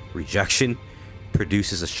flame, rejection,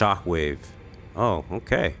 produces a shockwave. Oh,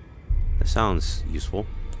 okay. That sounds useful.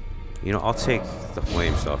 You know, I'll take the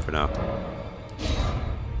flame stuff for now.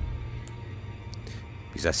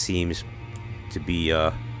 Because that seems to be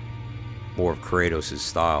more of Kratos'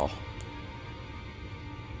 style.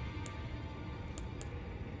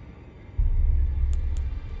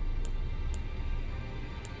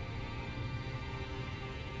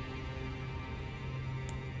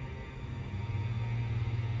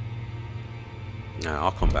 Nah,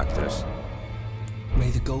 I'll come back to this. May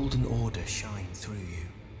the golden order shine through you.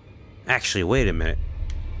 Actually, wait a minute.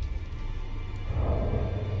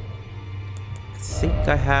 I think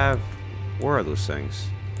I have... Where are those things?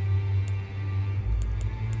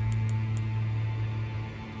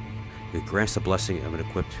 It grants the blessing of an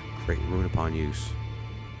equipped great rune upon use.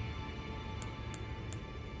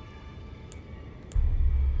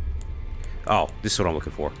 Oh, this is what I'm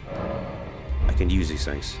looking for. I can use these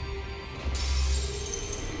things.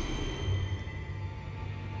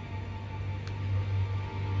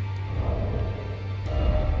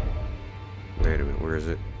 Wait a minute, where is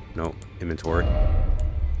it? No, inventory.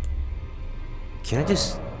 Can I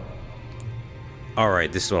just...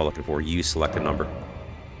 Alright, this is what I'm looking for. Use selected number.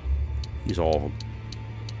 Use all of them.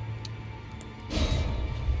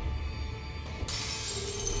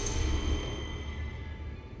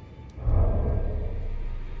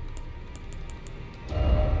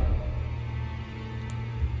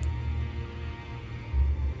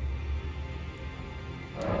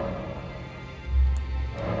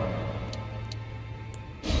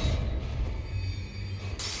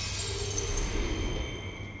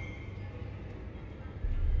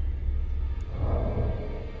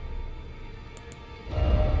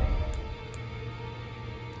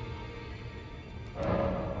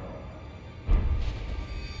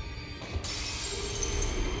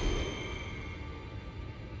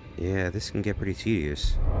 Yeah, this can get pretty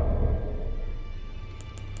tedious.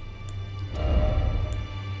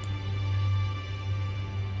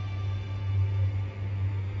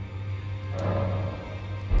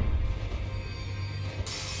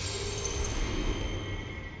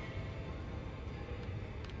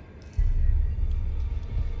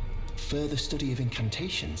 Further study of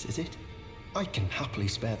incantations, is it? I can happily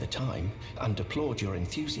spare the time and applaud your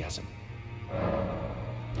enthusiasm.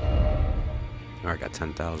 Alright, got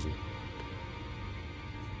 10,000.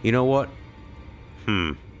 You know what?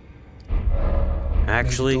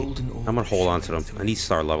 Actually, I'm gonna hold on to them. I need to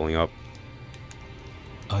start leveling up.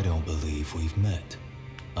 I don't believe we've met.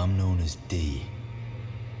 I'm known as D.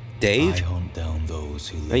 Dave? I hunt down those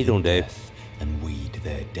who How you live doing, in Dave? death and weed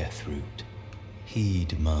their death root.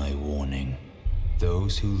 Heed my warning.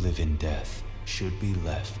 Those who live in death should be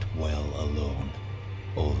left well alone.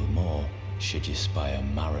 All the more should you spy a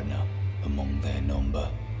mariner among their number.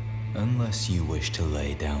 Unless you wish to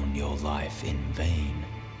lay down your life in vain.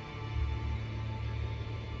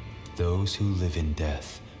 Those who live in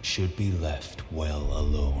death should be left well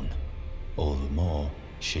alone. All the more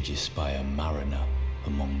should you spy a mariner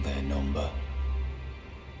among their number.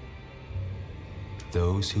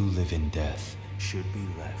 Those who live in death should be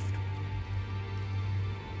left.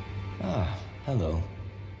 Ah, hello.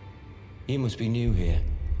 You must be new here.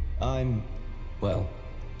 Well,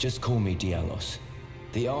 just call me Dialos.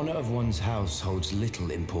 The honor of one's house holds little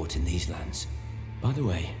import in these lands. By the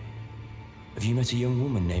way, have you met a young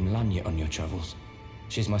woman named Lanya on your travels?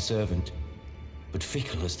 She's my servant, but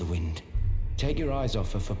fickle as the wind. Take your eyes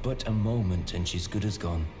off her for but a moment and she's good as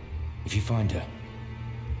gone. If you find her,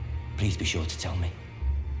 please be sure to tell me.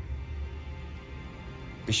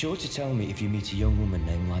 Be sure to tell me if you meet a young woman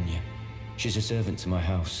named Lanya. She's a servant to my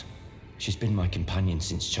house. She's been my companion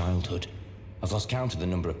since childhood. I've lost count of the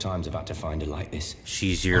number of times I've had to find her like this.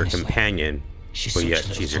 She's your Honestly, companion, she's but such a yet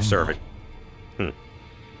little she's your tomboy. servant.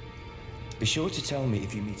 Be sure to tell me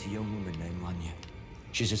if you meet a young woman named Lanya.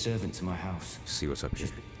 She's a servant to my house. See what's up here.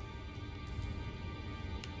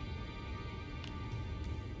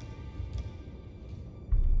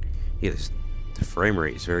 Yeah, the frame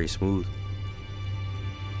rate is very smooth.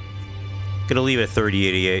 Gonna leave it at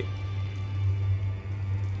 3088.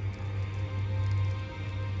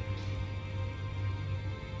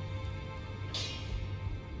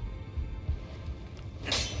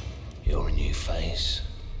 You're a new face.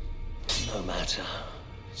 No matter.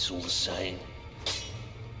 It's all the same.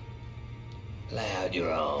 Lay out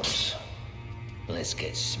your arms. Let's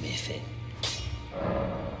get smithing.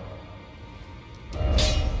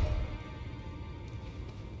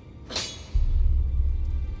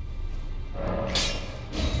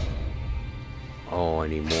 Oh, I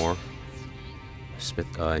need more.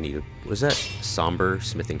 I need a... What is that? Somber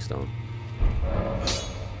smithing stone.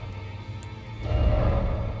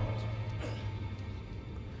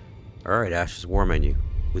 Alright, Ashes of War menu.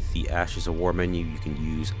 With the Ashes of War menu, you can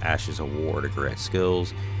use Ashes of War to grant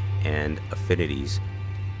skills and affinities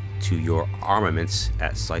to your armaments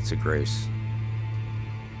at Sites of Grace.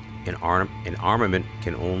 An armament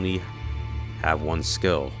can only have one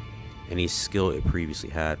skill. Any skill it previously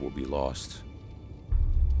had will be lost.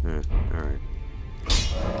 Alright.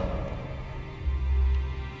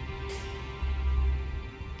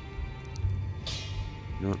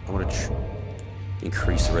 You know what? I want to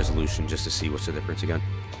increase the resolution just to see what's the difference again.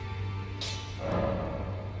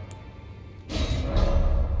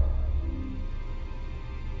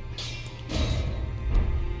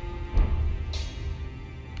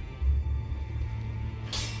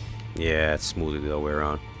 Yeah, it's smoother the other way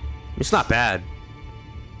around. It's not bad.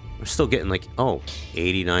 I'm still getting like,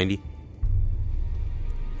 80, 90.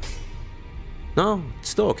 No, it's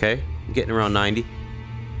still okay. I'm getting around 90.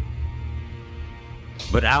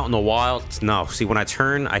 But out in the wild, no. See, when I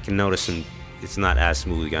turn, I can notice and it's not as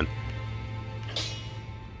smooth again.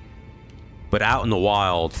 But out in the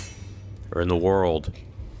wild, or in the world,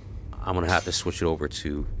 I'm gonna have to switch it over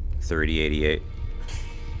to 3088.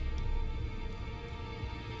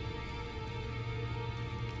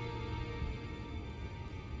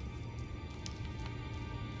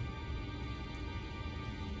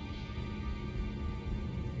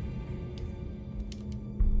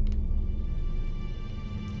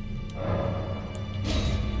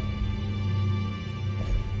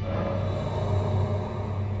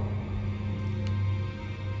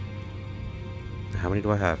 How many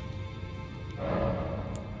do I have?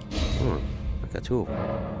 Oh, I got 2 of them.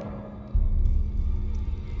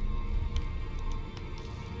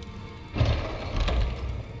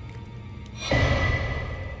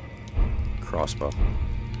 Crossbow.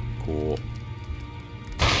 Cool.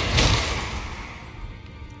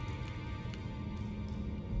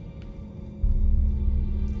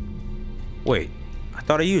 Wait, I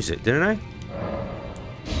thought I used it, didn't I?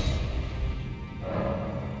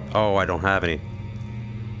 Oh, I don't have any.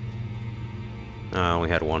 I only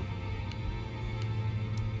had one.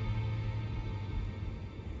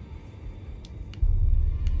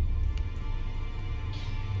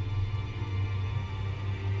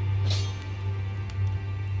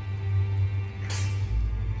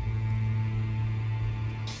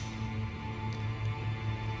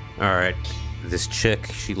 Alright, this chick,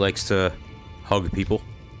 she likes to hug people.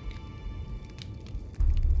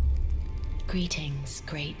 Greetings,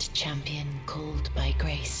 great champion called by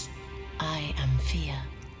grace. I am Fia.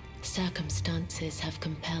 Circumstances have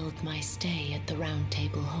compelled my stay at the Round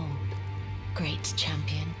Table Hold. Great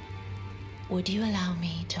champion, would you allow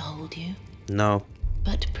me to hold you? No.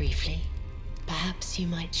 But briefly, perhaps you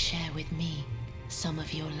might share with me some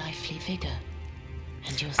of your lively vigor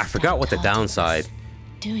and your I forgot what the downside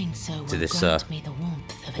doing so to will this grant me the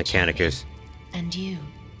warmth of a mechanic champion. is. And you,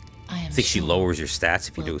 I am I think she sure, lowers your stats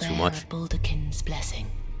if you do will too bear much. a Baldakin's blessing.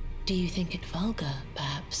 Do you think it vulgar,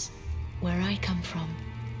 perhaps? Where I come from,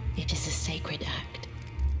 it is a sacred act.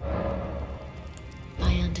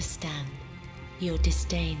 I understand. Your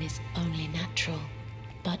disdain is only natural,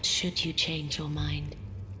 but should you change your mind,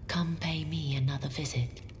 come pay me another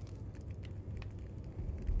visit.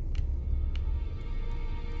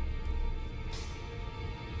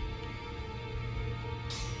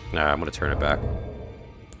 Nah, I'm gonna turn it back.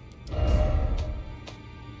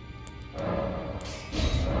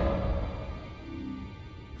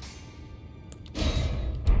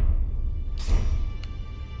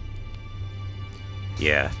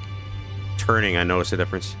 Yeah. Turning, I notice a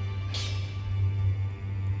difference.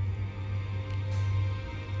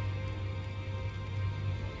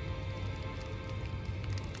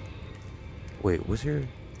 Wait, was there...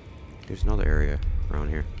 There's another area around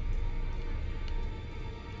here.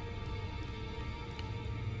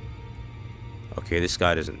 Okay, this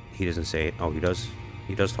guy doesn't... He doesn't say it. Oh, he does?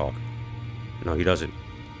 He does talk. No, he doesn't.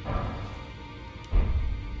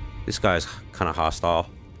 This guy's kind of hostile.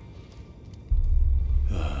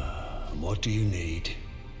 What do you need?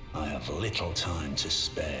 I have little time to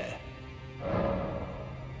spare.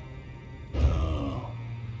 Oh,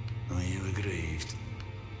 are you aggrieved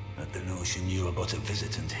at the notion you are but a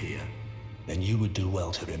visitant here? Then you would do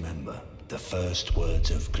well to remember the first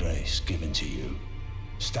words of grace given to you.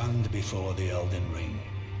 Stand before the Elden Ring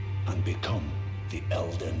and become the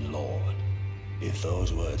Elden Lord. If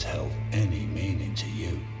those words held any meaning to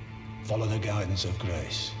you, follow the guidance of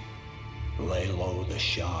grace. Lay low the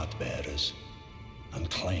shard bearers and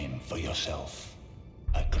claim for yourself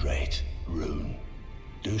a great rune.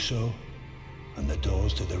 Do so, and the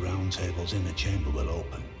doors to the Round Table's inner chamber will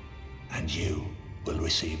open, and you will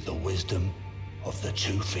receive the wisdom of the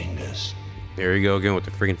Two Fingers. There you go again with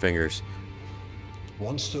the freaking fingers.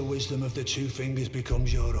 Once the wisdom of the Two Fingers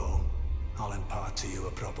becomes your own, I'll impart to you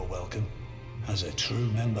a proper welcome. As a true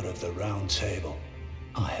member of the Round Table,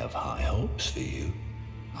 I have high hopes for you.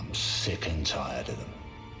 I'm sick and tired of them.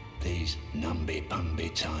 These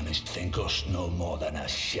namby-pamby tarnished think us no more than a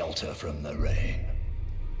shelter from the rain.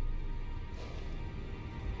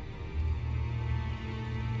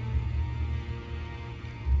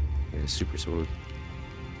 It's super smooth.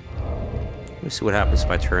 Let me see what happens if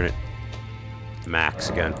I turn it max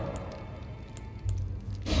again.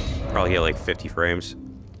 Probably get like 50 frames.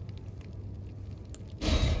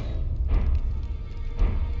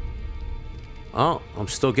 Oh, I'm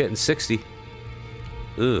still getting 60.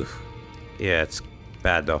 Ugh. Yeah, it's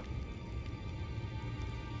bad though.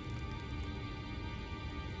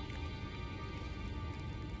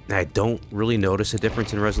 I don't really notice a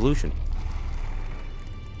difference in resolution.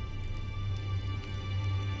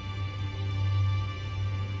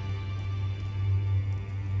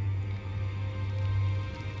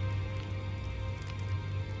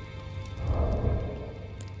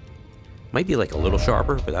 Might be like a little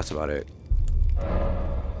sharper, but that's about it.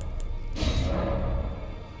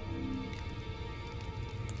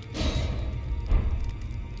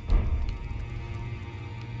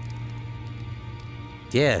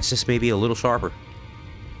 Yeah, it's just maybe a little sharper.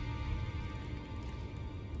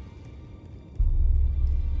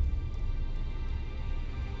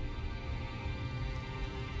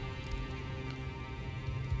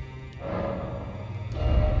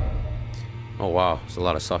 Oh wow, there's a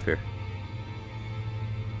lot of stuff here.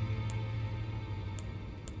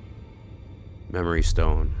 Memory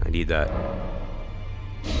stone, I need that.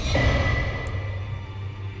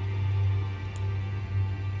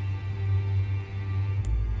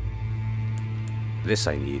 This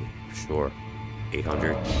I need, for sure.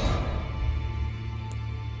 800.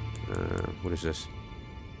 What is this?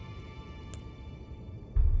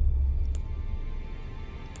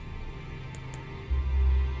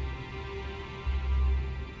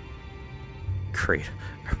 Great.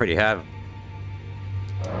 I already have.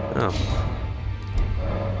 Oh.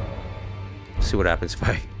 See what happens if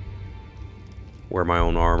I wear my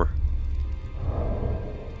own armor.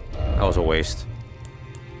 That was a waste.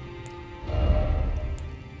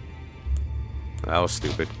 That was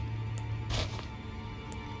stupid.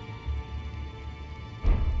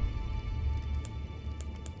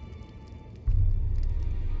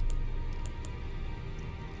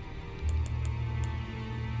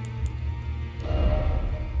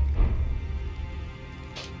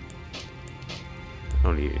 I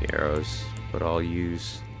don't need any arrows, but I'll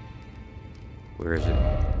use... Where is it?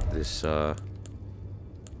 This, where's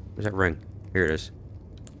that ring? Here it is.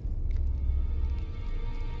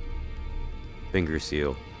 Finger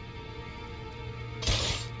seal.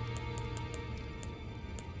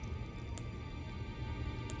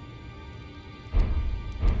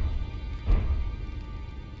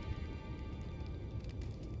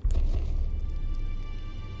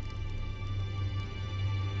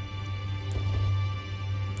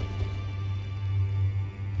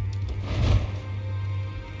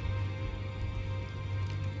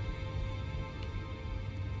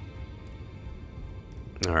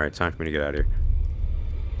 Alright, time for me to get out of here.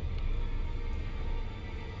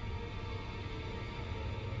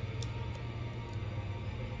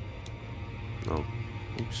 Oh,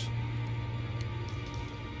 oops.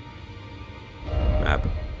 Map.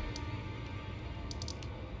 I'm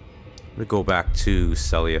gonna go back to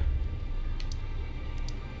Celia.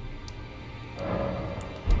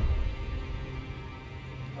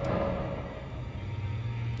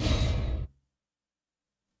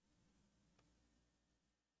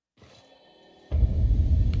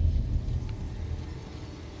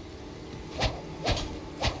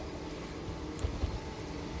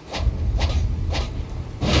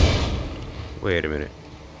 Wait a minute.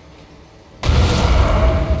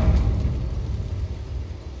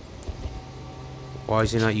 Why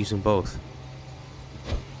is he not using both?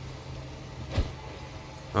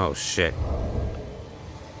 Oh shit.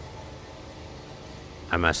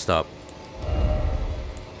 I messed up.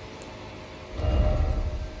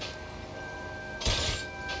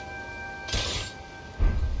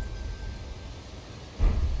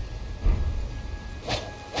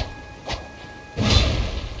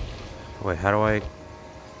 Wait, how do I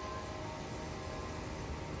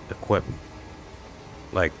equip?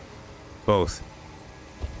 Like, both.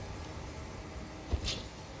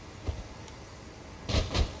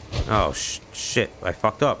 Oh, shit. I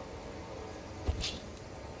fucked up.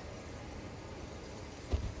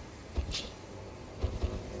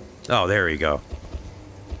 Oh, there we go.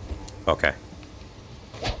 Okay.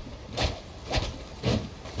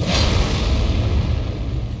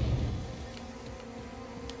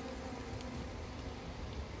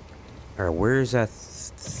 Alright, where is that?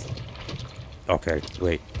 Okay,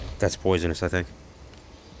 wait. That's poisonous, I think.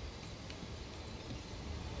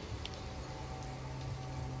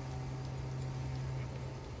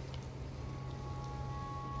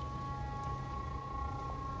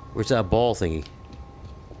 Where's that ball thingy?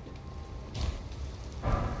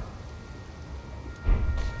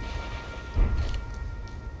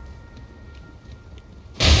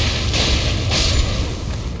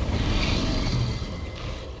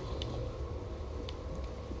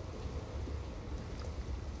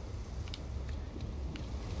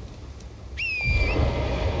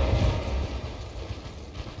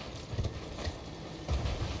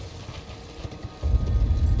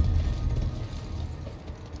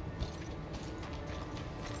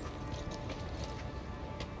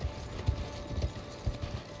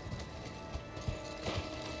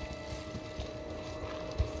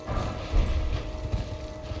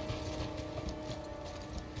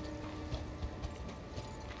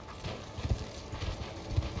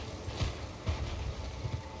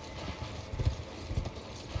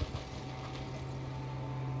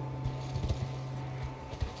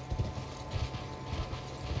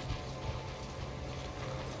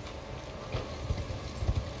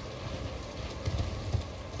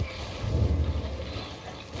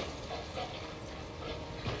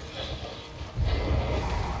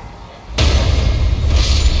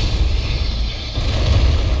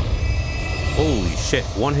 Holy shit,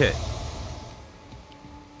 one hit.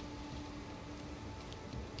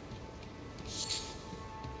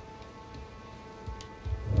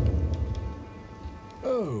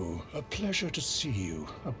 Oh, a pleasure to see you.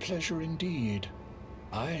 A pleasure indeed.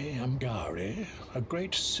 I am Gari, a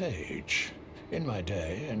great sage. In my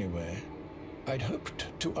day, anyway. I'd hoped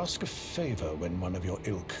to ask a favor when one of your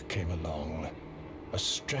ilk came along. A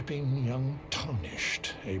strapping young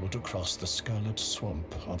tarnished, able to cross the scarlet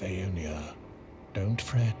swamp of Aeonia. Don't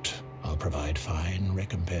fret. I'll provide fine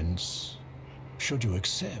recompense. Should you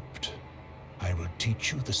accept, I will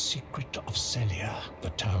teach you the secret of Celia, the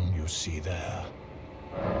town you see there.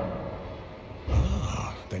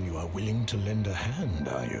 Ah, then you are willing to lend a hand,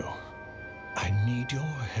 are you? I need your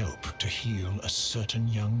help to heal a certain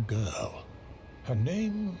young girl. Her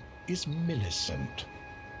name is Millicent.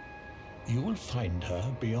 You will find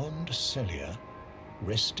her beyond Celia,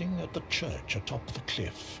 resting at the church atop the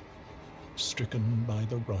cliff, stricken by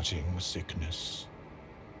the rotting sickness.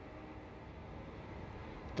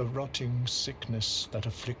 The rotting sickness that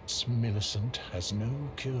afflicts Millicent has no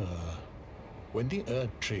cure. When the Erd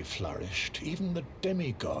Tree flourished, even the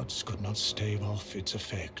demigods could not stave off its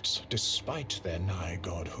effects, despite their nigh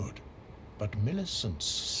godhood. But Millicent's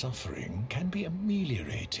suffering can be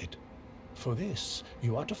ameliorated. For this,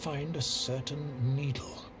 you are to find a certain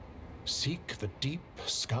needle. Seek the deep,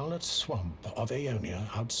 scarlet swamp of Aeonia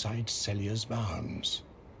outside Celia's bounds.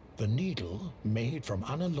 The needle, made from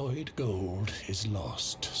unalloyed gold, is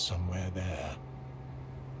lost somewhere there.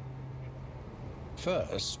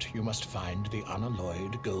 First, you must find the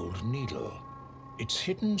unalloyed gold needle. It's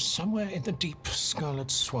hidden somewhere in the deep,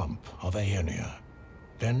 scarlet swamp of Aeonia.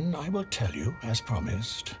 Then I will tell you, as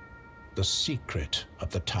promised, the secret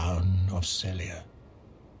of the town of Celia.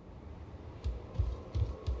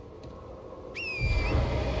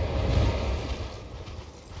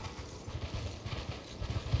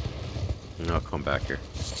 I'll come back here.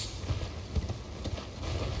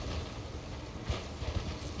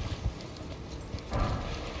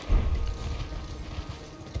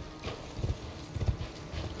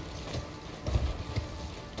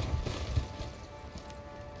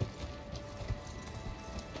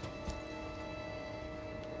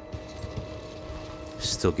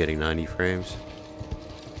 Still getting 90 frames.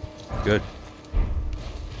 Good.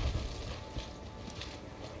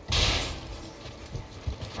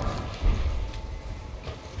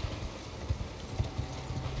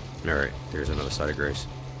 Alright, here's another side of grace.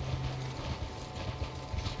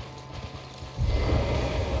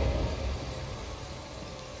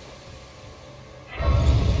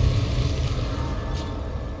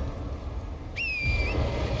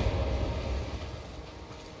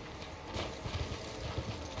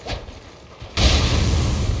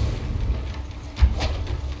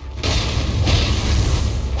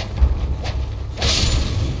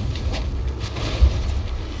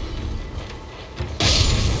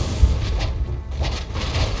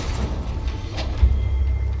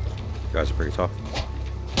 You guys are pretty tough.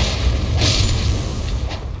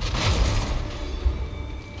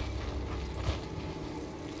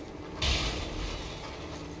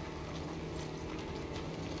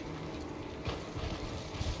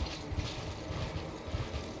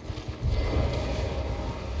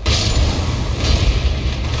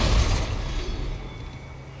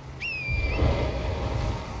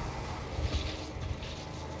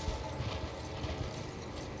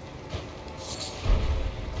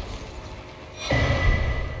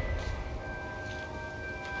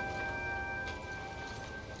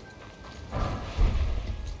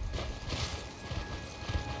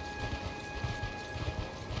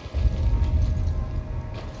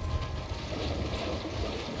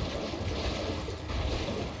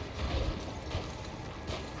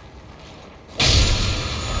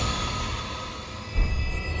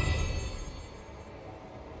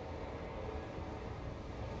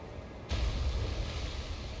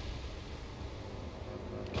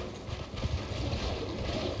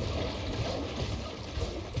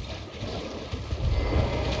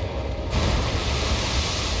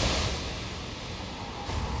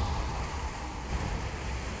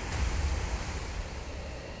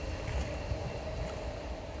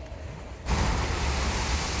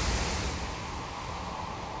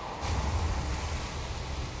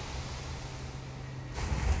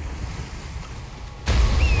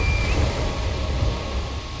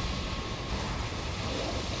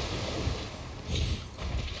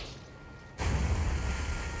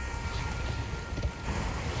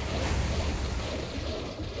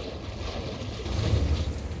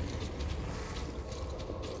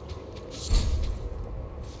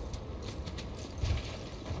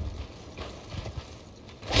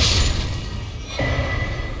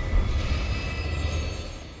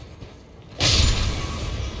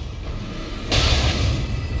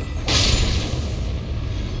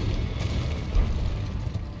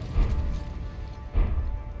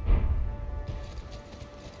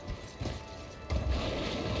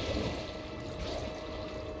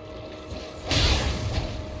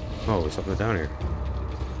 Oh, there's something down here.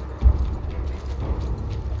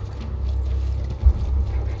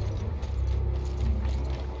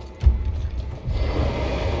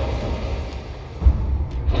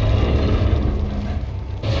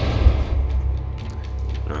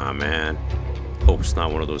 it's not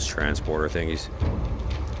one of those transporter thingies.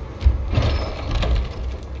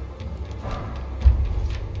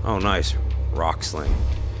 Oh, nice. Rock sling.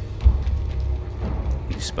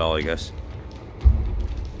 New spell, I guess.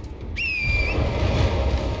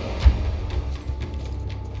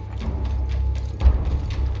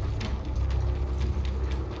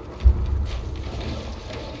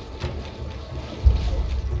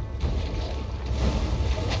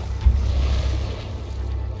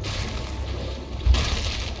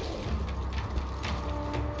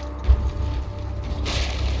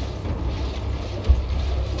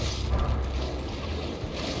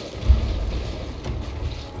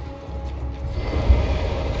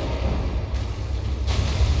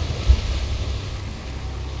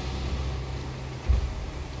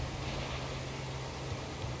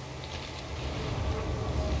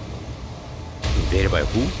 Invaded by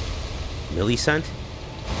who? Millicent?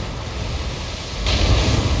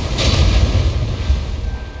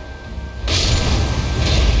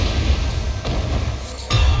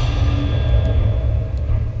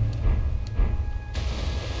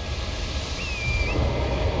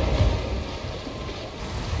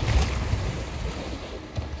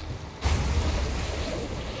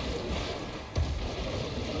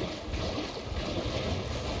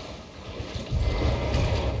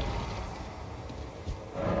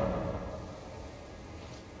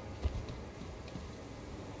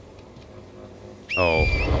 Oh,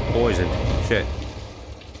 I'm poisoned. Shit.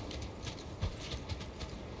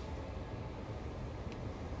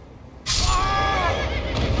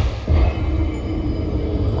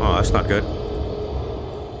 Oh, that's not good.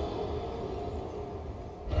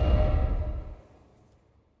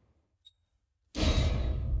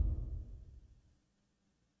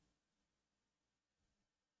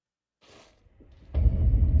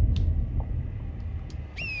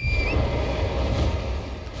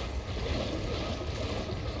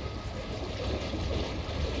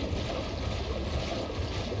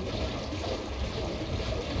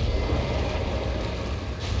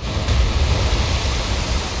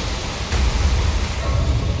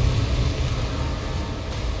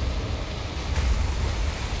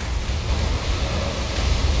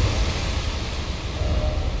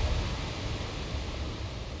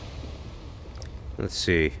 Let's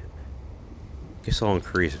see. Guess I'll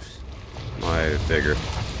increase my vigor.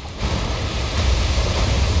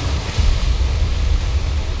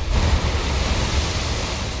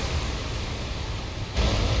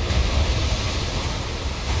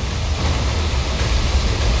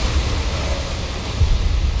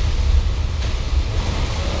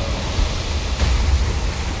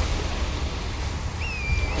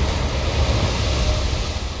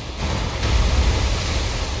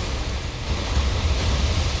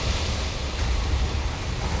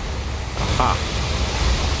 Aha!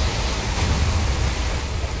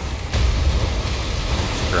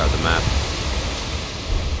 Just grab the map.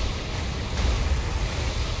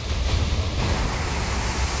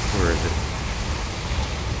 Where is it?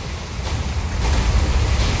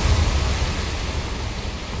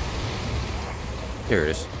 Here it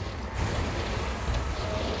is.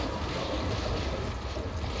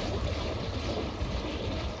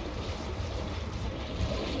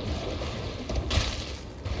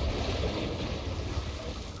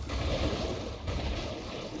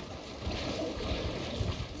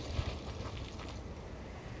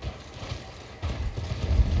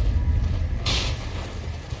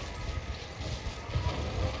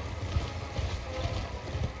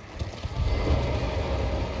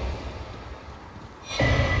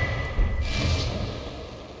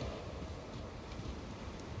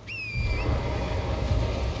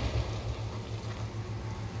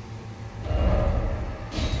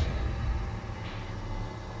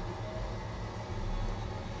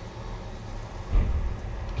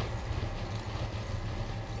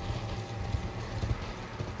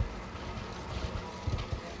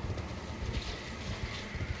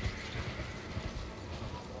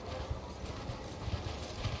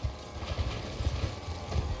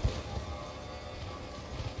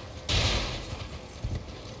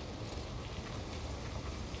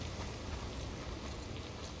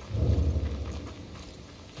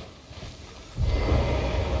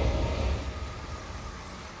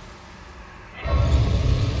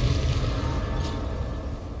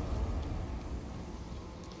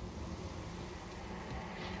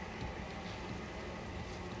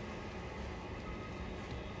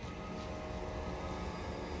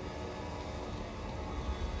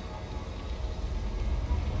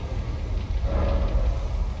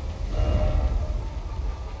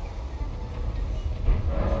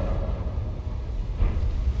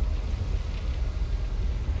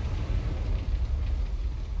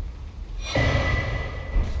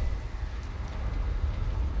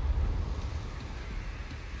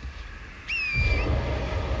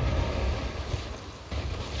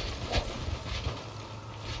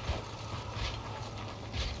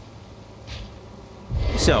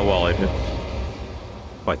 See how well I do.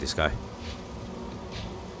 Fight this guy.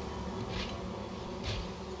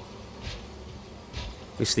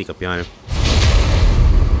 Let me sneak up behind him.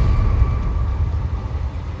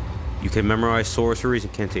 You can memorize sorceries,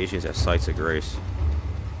 incantations at sites of grace.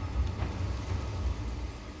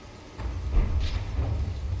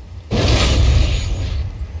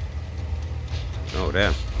 Oh,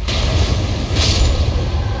 damn.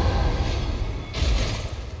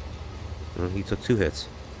 Well, he took 2 hits.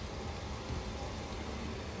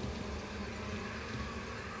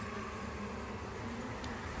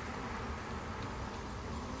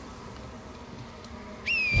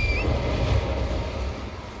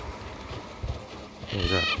 What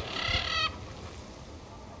was that?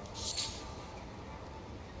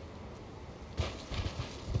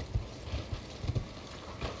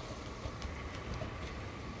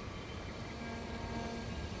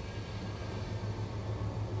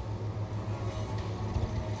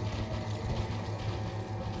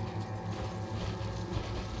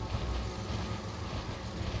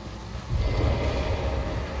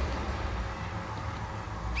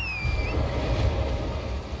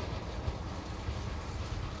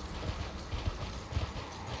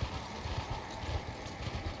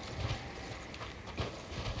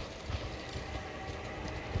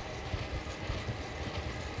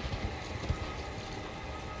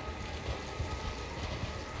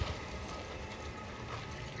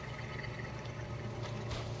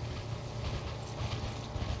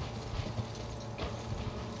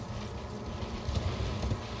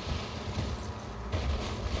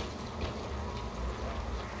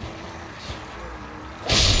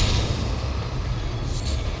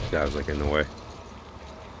 Guy was like in the way.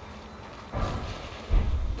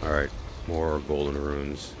 Alright, more golden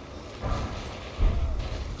runes.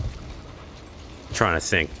 Trying to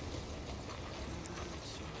think.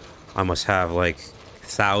 I must have like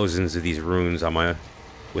thousands of these runes on my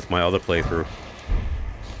with my other playthrough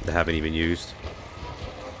that haven't even used.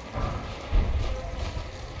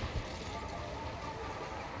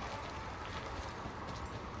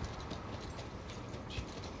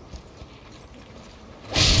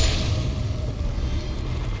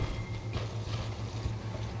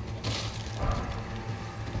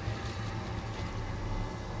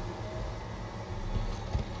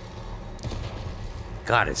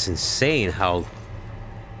 God, it's insane how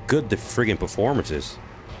good the friggin' performance is.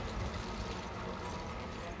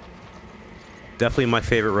 Definitely my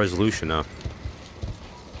favorite resolution now.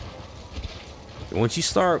 Once you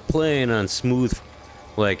start playing on smooth,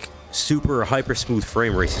 like super hyper smooth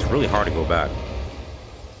frame rates, it's really hard to go back.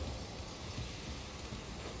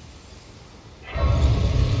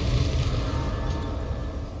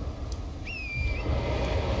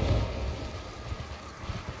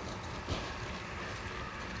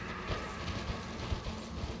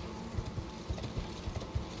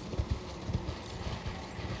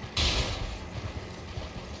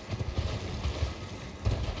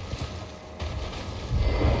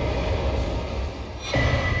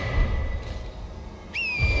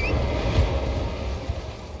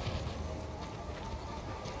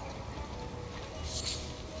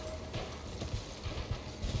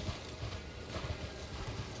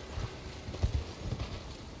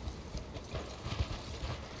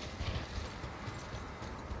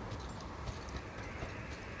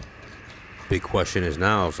 Big question is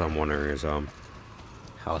now, so I'm wondering is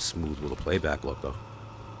how smooth will the playback look though?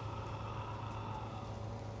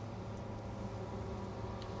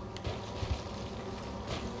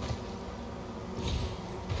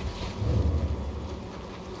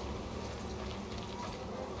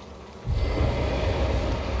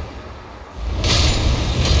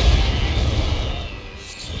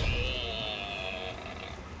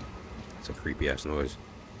 It's a creepy ass noise.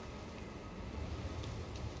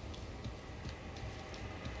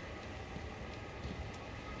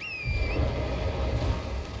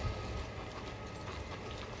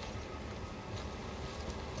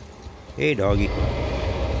 Hey, doggy.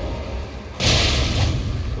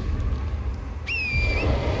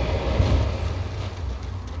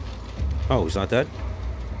 Oh, he's not dead?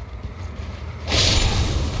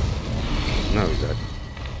 No, he's dead.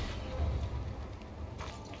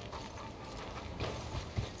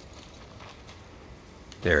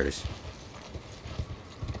 There it is.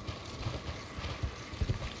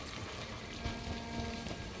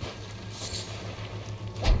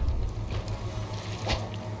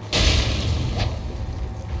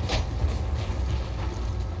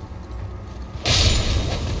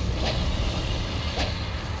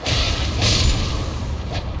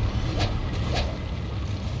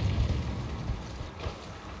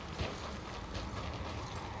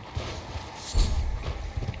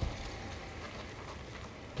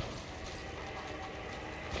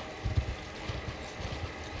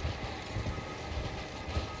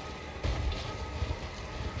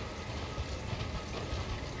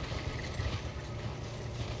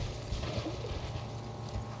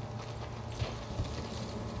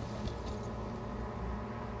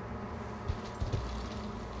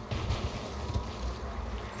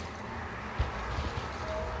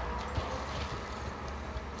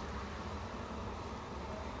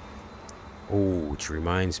 Oh, which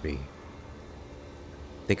reminds me.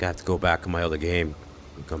 I think I have to go back in my other game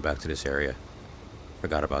and come back to this area.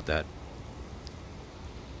 Forgot about that.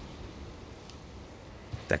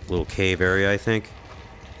 That little cave area, I think.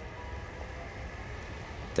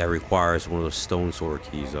 That requires one of those stone sword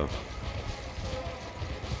keys, though.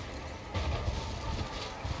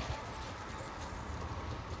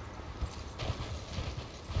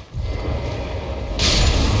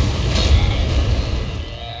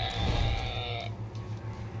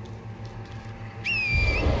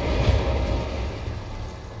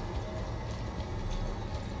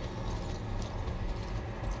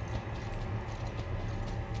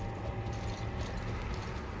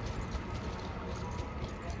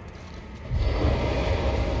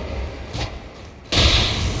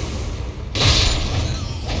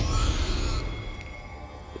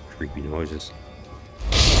 Creepy noises.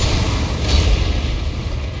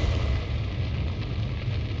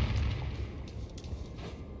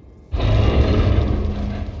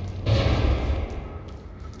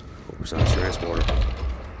 Focus on transporter.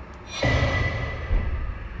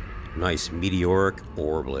 Nice meteoric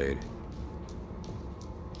ore blade.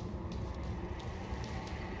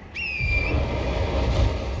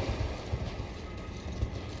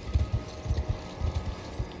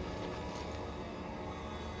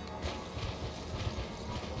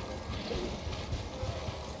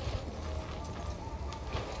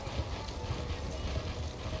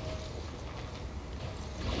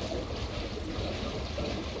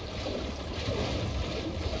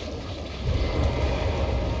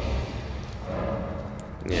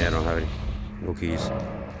 Yeah, I don't have any. No keys.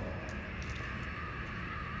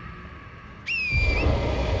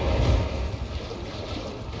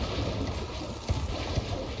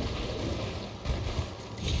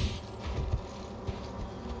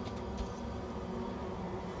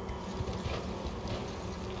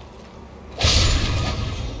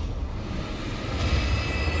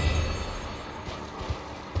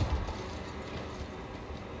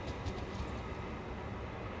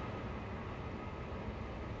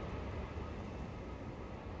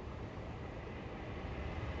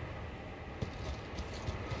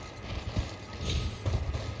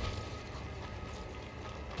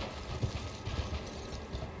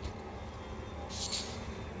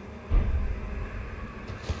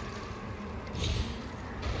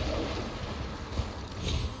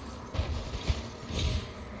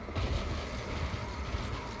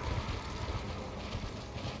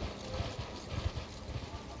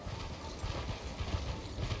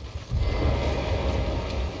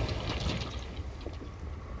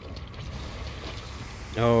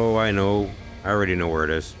 Oh, I know. I already know where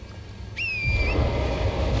it is.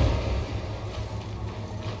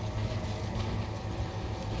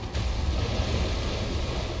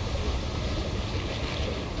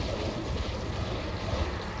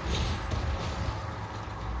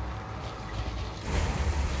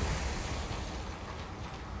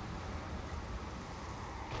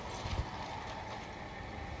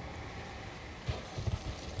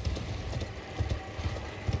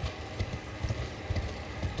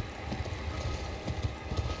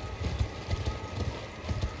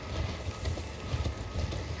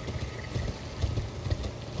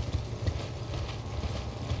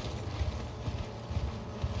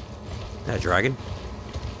 That dragon?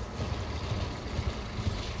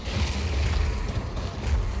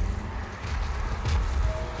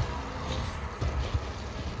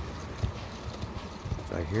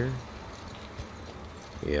 Was I here?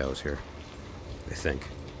 Yeah, I was here. I think.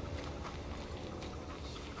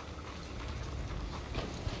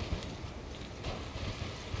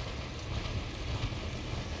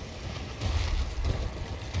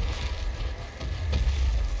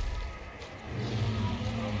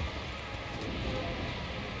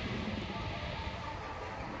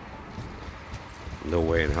 No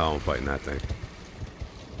way in hell I'm fighting that thing.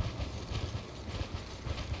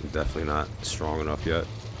 I'm definitely not strong enough yet.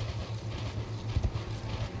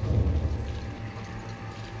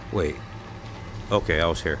 Wait. Okay, I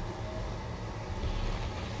was here.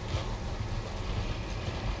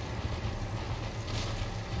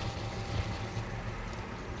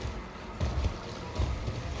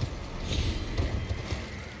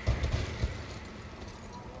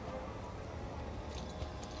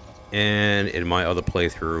 And in my other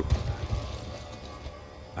playthrough,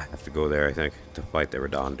 I have to go there, I think, to fight the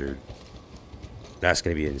Radon dude. That's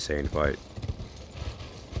gonna be an insane fight.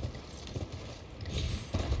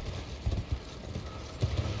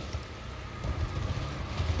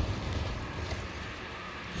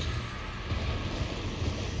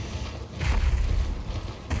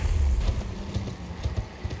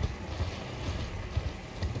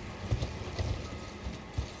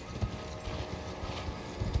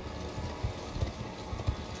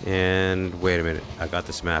 And wait a minute, I got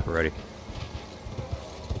this map already.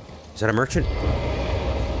 Is that a merchant?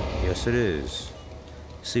 Yes, it is.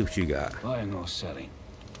 See what you got. Buying or selling?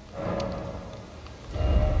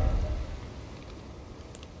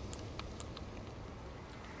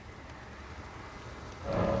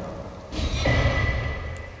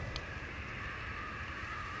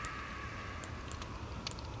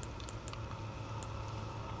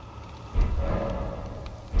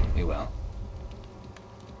 You well?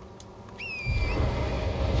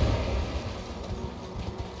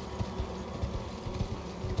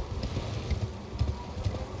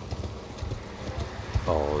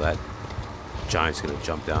 Oh, that giant's gonna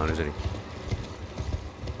jump down, isn't he?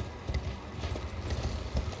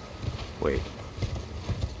 Wait.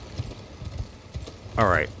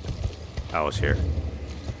 Alright. I was here.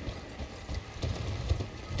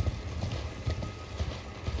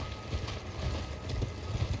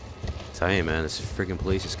 Tell you, man, this freaking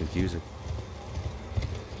place is confusing.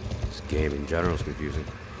 This game in general is confusing.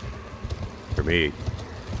 For me.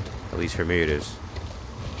 At least for me it is.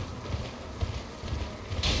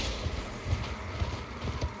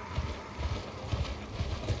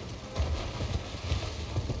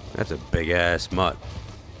 That's a big ass mutt.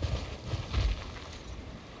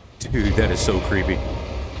 Dude, that is so creepy.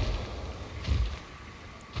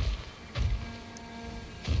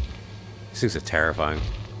 These things are terrifying.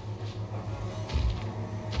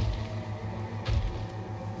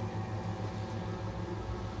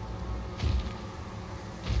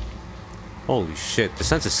 Holy shit, the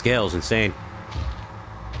sense of scale is insane.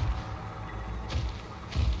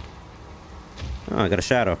 Oh, I got a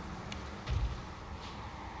shadow.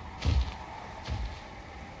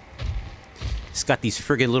 It's got these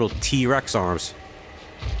friggin' little T-Rex arms.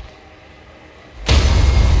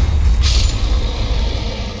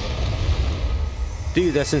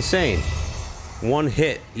 Dude, that's insane. One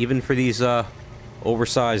hit, even for these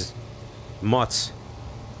oversized mutts.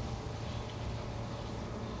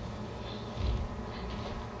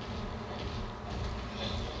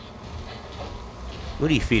 What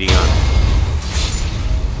are you feeding on?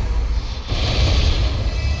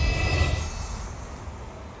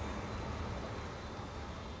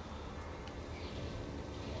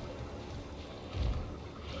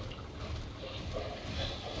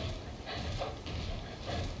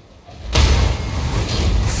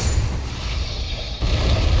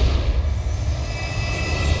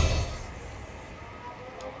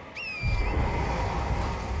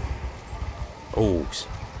 Oh,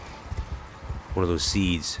 one of those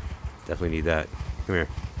seeds. Definitely need that. Come here.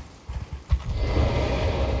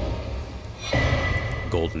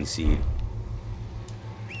 Golden seed.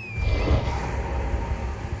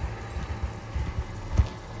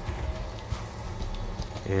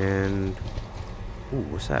 And ooh,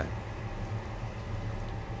 what's that?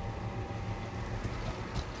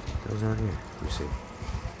 That was on here. Let me see.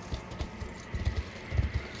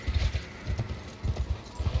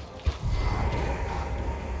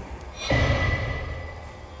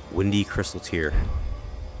 Windy crystal tear.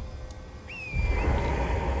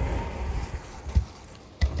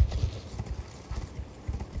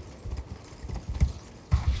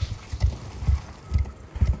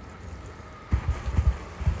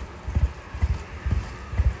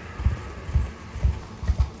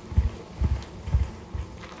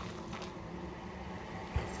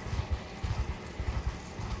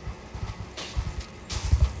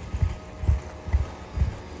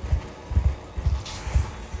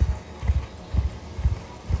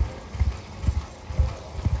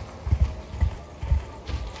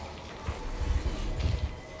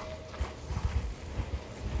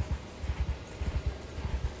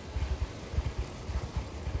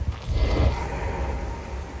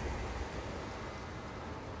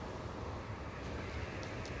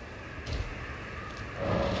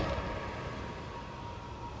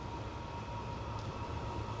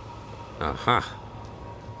 Aha.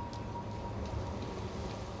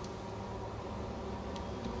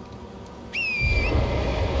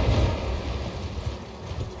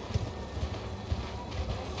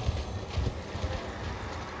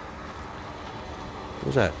 What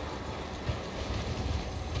was that?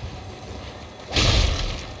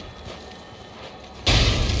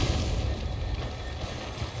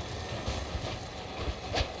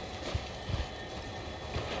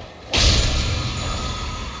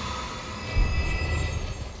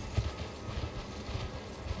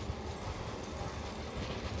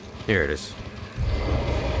 Here it is.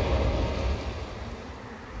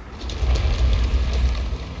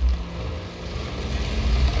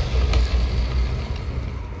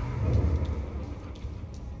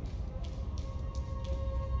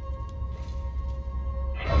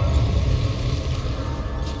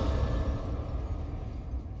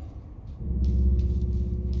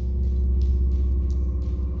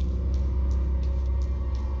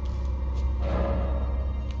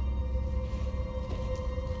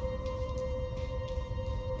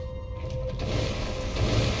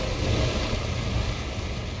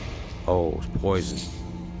 Oh, it's poison.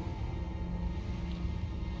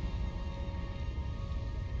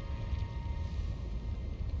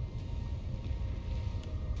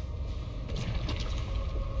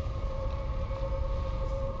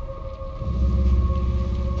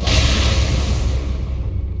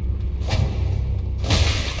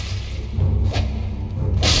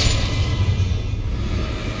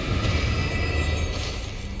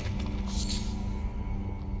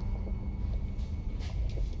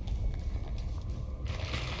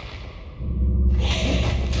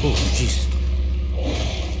 Oh, jeez.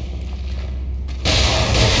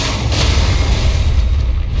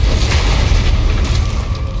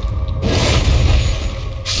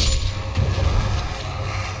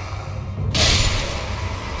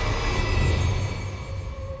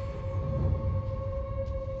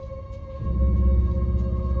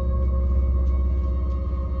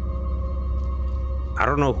 I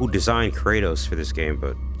don't know who designed Kratos for this game,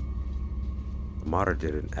 but the modder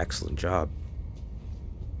did an excellent job.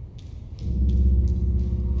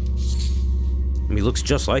 I mean, he looks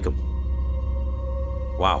just like him.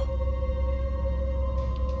 Wow.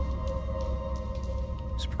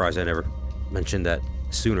 Surprised I never mentioned that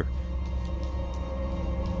sooner.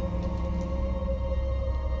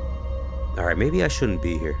 Alright, maybe I shouldn't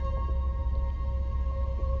be here.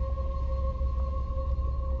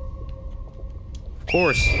 Of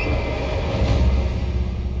course.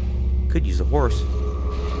 Could use a horse.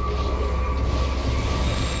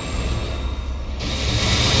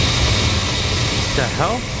 What the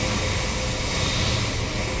hell?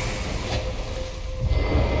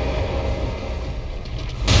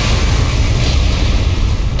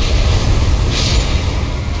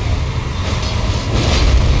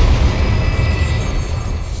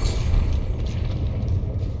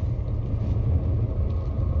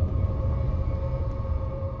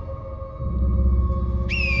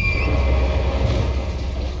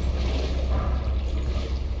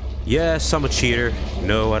 Yes, I'm a cheater.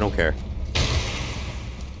 No, I don't care.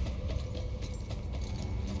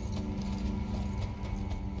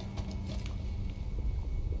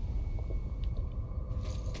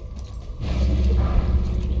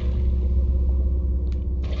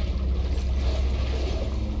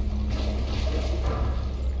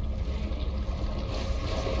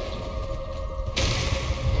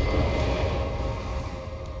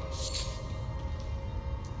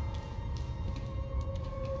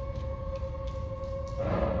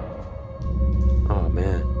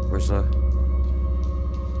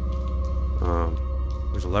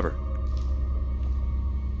 Where's the lever?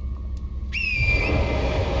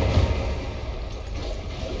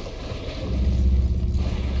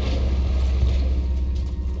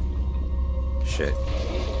 Shit.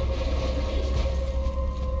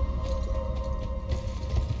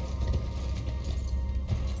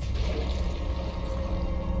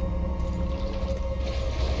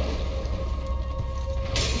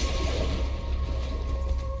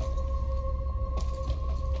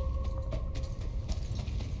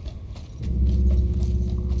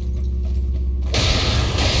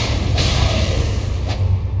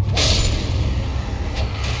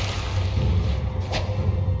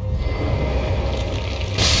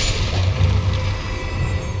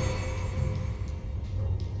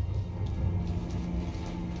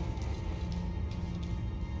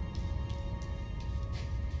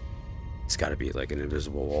 It's gotta be like an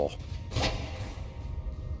invisible wall.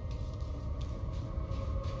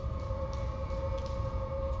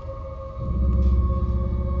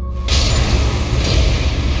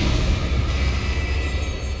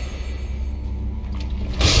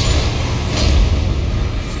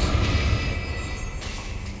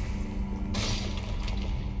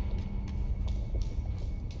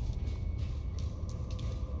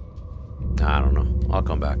 I don't know. I'll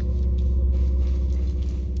come back.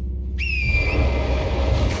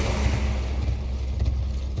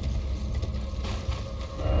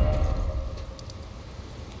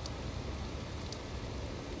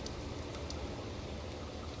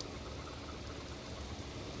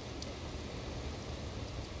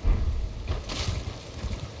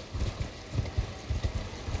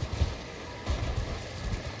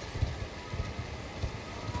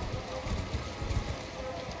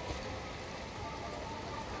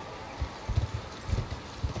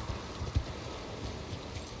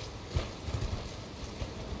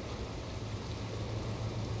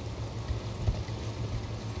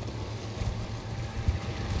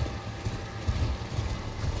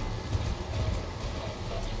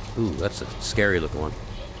 Ooh, that's a scary looking one.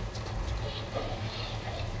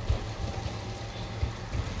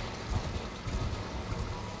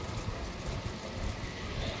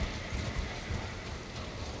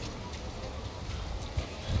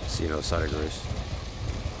 see another side of grace.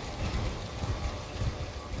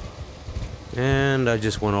 And I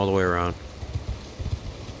just went all the way around.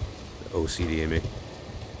 The OCD in me.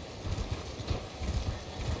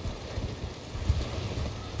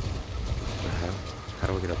 How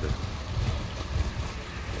do we get up there?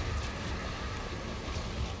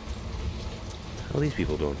 What are these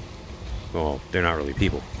people doing? Oh, they're not really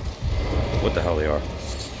people. What the hell they are?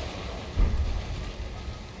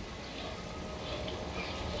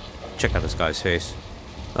 Check out this guy's face.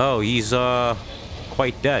 Oh, he's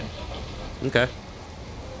quite dead. Okay.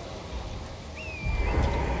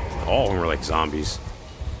 All of them are like zombies.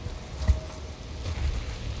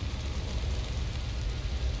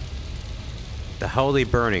 The hell are they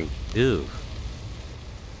burning? Ew.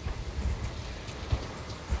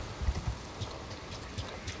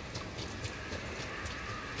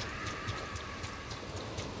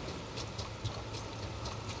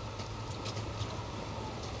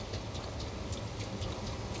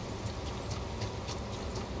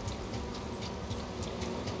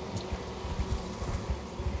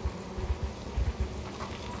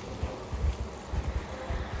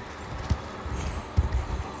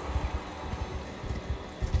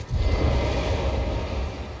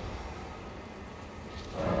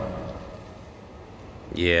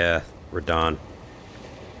 Yeah, we're done.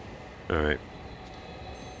 Alright.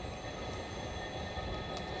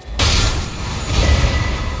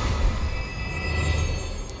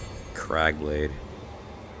 Cragblade.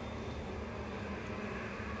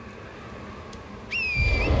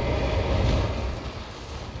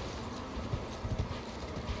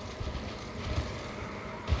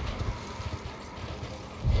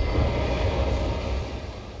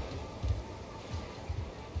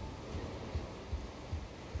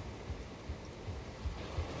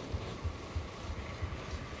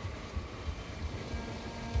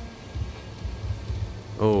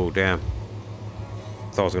 Oh, damn.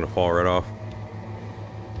 Thought I was gonna fall right off.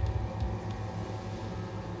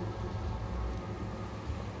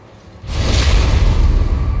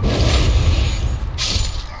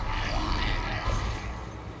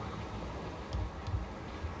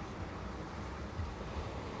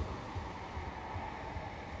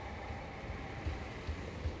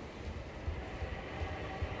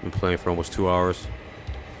 Been playing for almost 2 hours.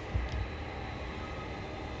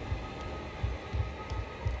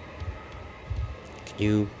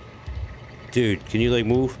 Dude, can you like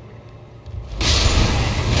move?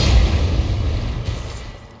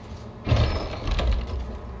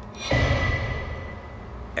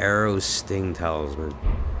 Arrow Sting Talisman.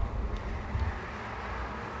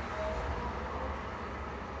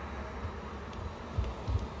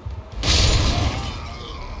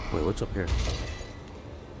 Wait, what's up here?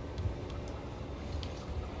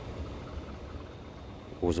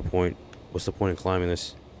 What was the point? What's the point in climbing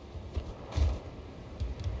this?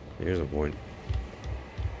 Here's a point.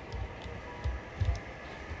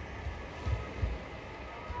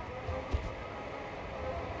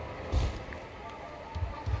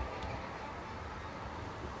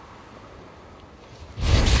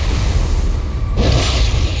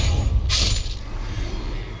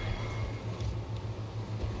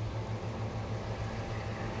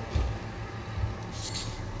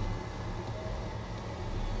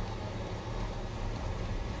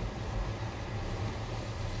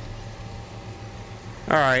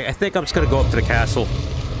 Alright, I think I'm just gonna go up to the castle.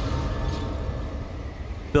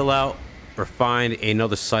 Fill out or find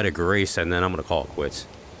another site of grace, and then I'm gonna call it quits.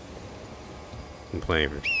 I'm playing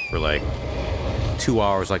for like 2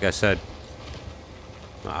 hours, like I said.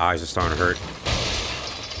 My eyes are starting to hurt.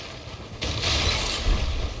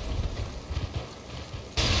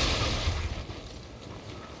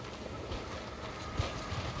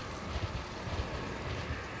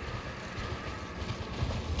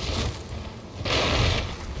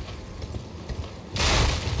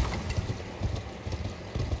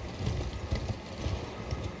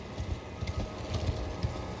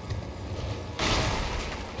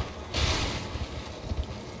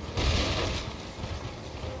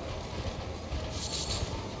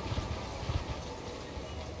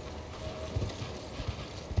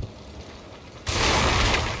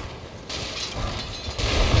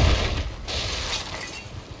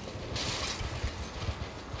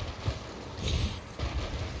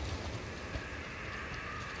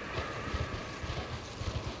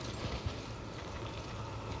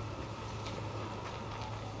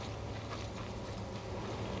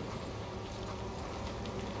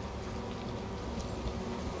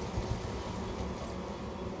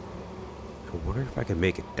 I wonder if I can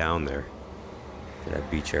make it down there to that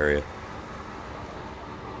beach area.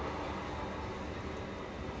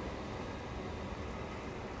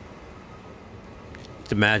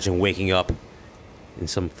 can't imagine waking up in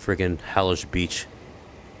some friggin' hellish beach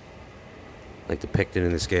like depicted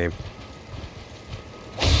in this game.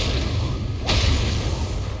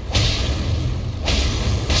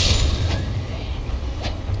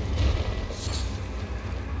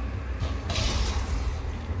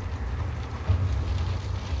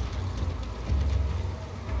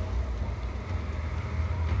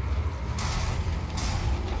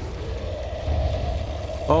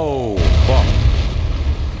 Oh, fuck.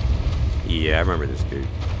 Yeah, I remember this dude.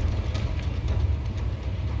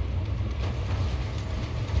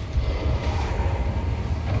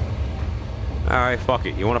 Alright, fuck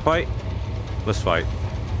it. You wanna fight? Let's fight.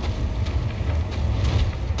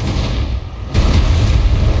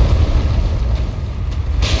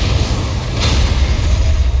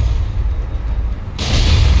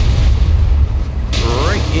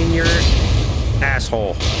 Right in your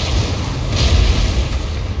asshole.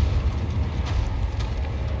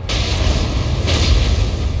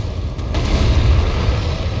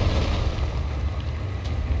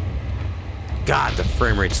 God, the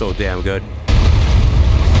frame rate's so damn good.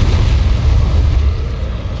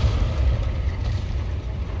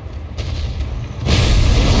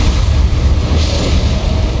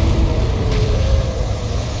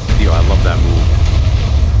 Yo, I love that move.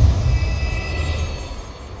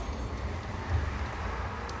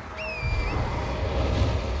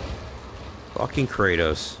 Fucking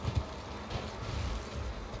Kratos.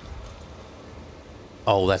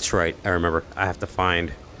 Oh, that's right. I remember. I have to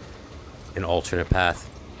find an alternate path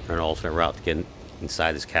or an alternate route to get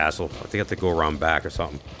inside this castle. I think I have to go around back or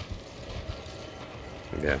something.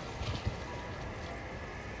 Yeah.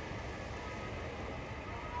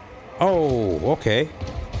 Oh, okay.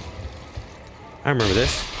 I remember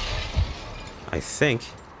this. I think.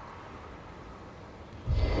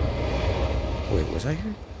 Wait, was I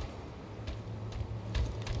here?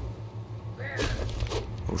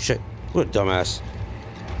 Oh shit. What a dumbass.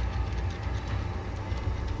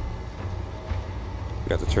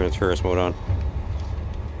 Got to turn the tourist mode on.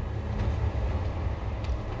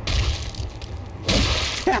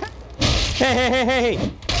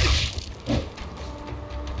 Hey!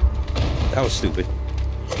 That was stupid.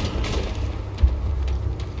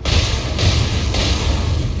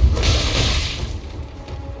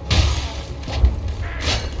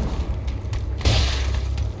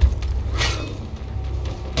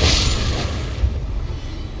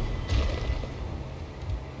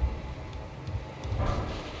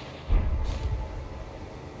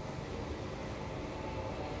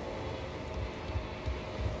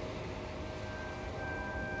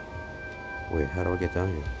 Wait, how do I get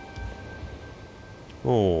down here?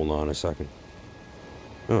 Hold on a second.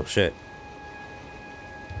 Oh, shit.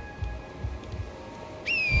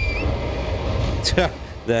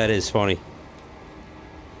 That is funny.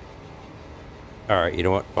 Alright, you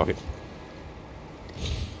know what? Fuck it.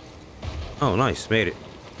 Oh, nice. Made it.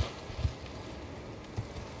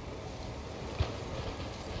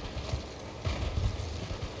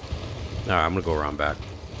 Alright, I'm gonna go around back.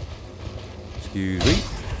 Excuse me.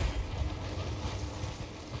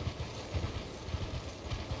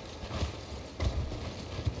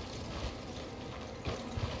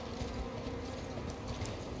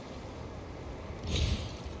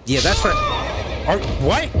 Yeah, that's right.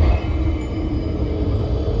 What?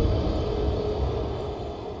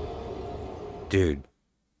 Dude.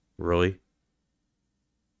 Really?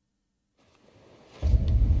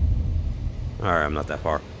 Alright, I'm not that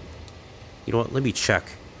far. You know what? Let me check.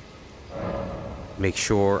 Make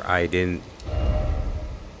sure I didn't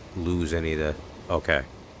lose any of the... Okay.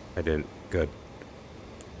 I didn't. Good.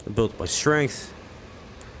 I built my strength.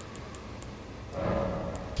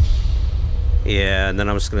 Yeah, and then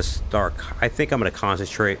I'm just gonna start. I think I'm gonna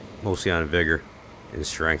concentrate mostly on vigor and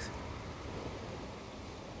strength.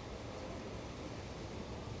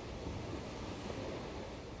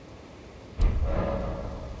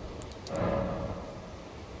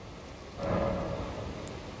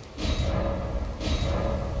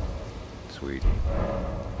 Sweet.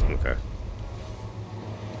 Okay.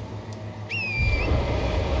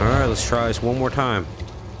 Alright, let's try this one more time.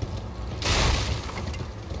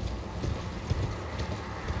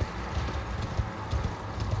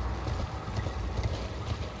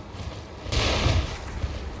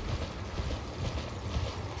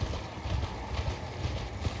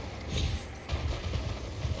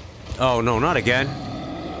 Oh, no, not again.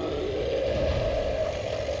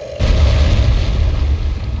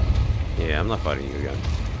 Yeah, I'm not fighting you again.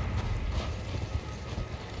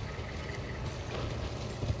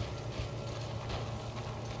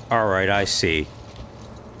 Alright, I see.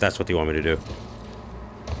 That's what you want me to do.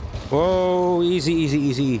 Whoa, easy, easy,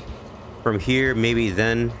 easy. From here, maybe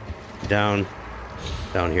then down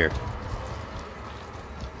here.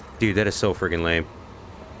 Dude, that is so freaking lame.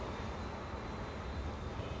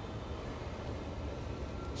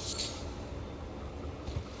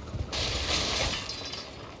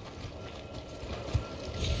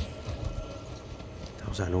 What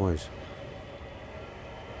was that noise?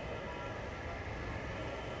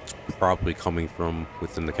 It's probably coming from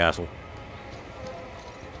within the castle.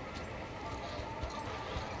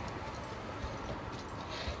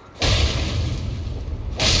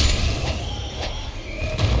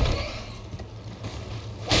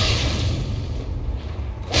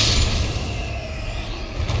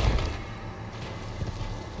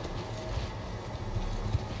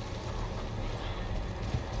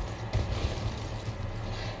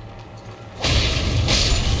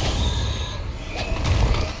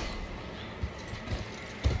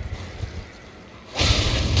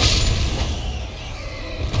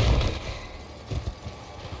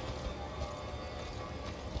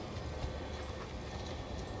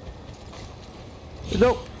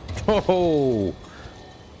 Nope. Oh.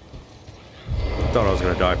 Thought I was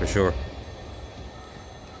gonna die for sure.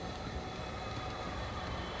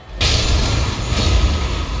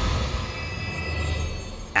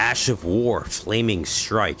 Ash of War, Flaming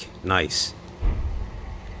Strike. Nice.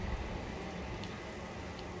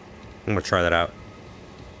 I'm gonna try that out.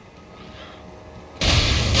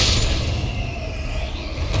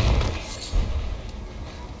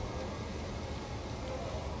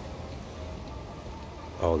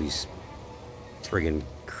 Oh, these friggin'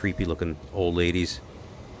 creepy looking old ladies.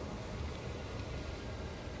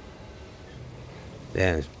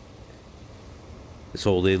 Man, this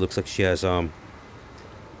old lady looks like she has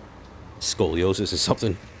scoliosis or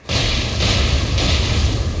something.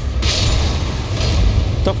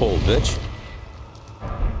 Tough old bitch.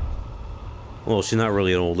 Well, she's not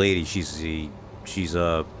really an old lady. She's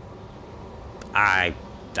I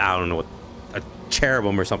don't know what, a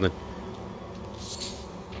cherubim or something.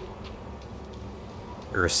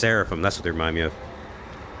 Or a seraphim, that's what they remind me of.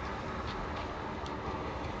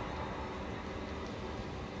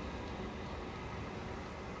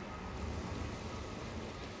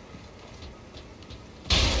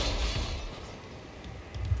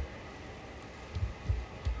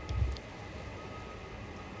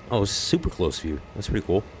 Oh, it's super close view. That's pretty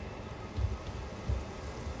cool.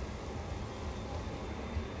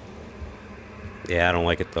 Yeah, I don't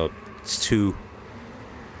like it though. It's too,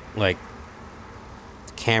 like,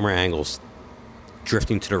 camera angles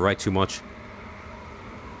drifting to the right too much.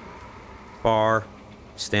 Far,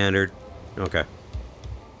 standard. Okay.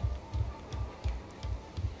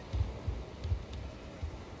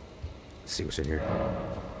 Let's see what's in here.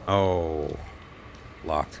 Oh,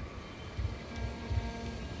 locked.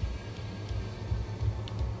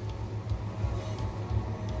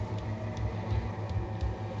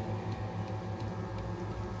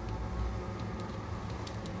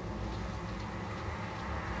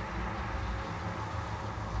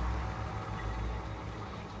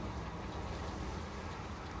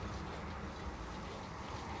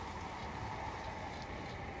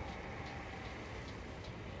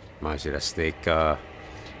 Reminds me of that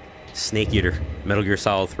Snake Eater, Metal Gear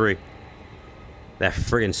Solid 3. That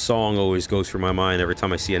friggin' song always goes through my mind every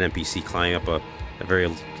time I see an NPC climbing up a very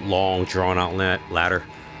long, drawn-out ladder.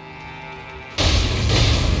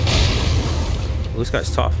 Well, this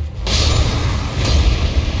guy's tough.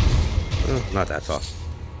 Not that tough.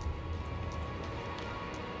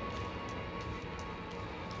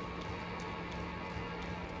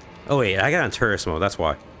 Oh wait, I got on tourist mode, that's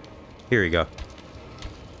why. Here we go.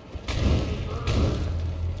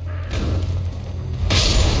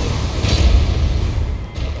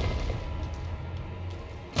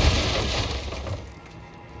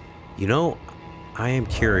 You know, I am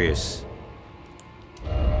curious.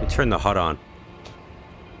 Let me turn the HUD on. I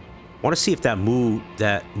want to see if that move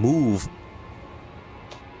that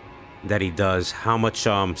he does, how much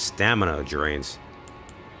stamina it drains.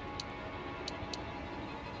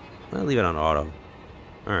 I'll leave it on auto.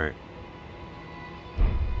 Alright.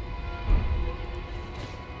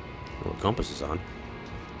 Well, the compass is on.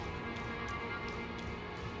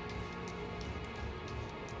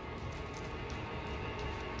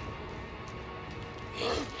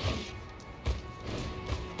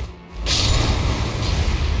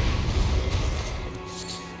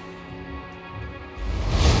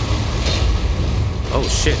 Oh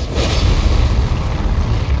shit.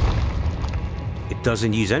 It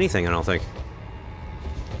doesn't use anything, I don't think.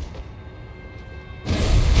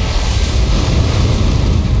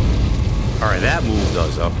 Alright, that move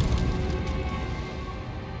does though.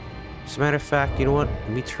 As a matter of fact, you know what? Let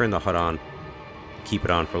me turn the HUD on. Keep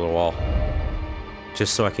it on for a little while.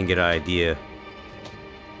 Just so I can get an idea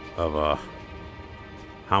of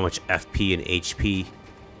how much FP and HP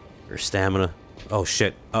or stamina. Oh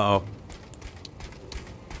shit. Uh-oh.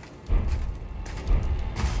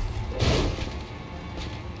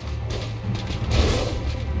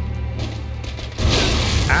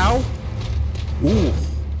 Ow! Ooh.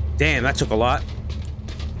 Damn, that took a lot.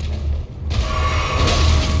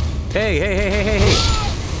 Hey, hey, hey, hey, hey, hey!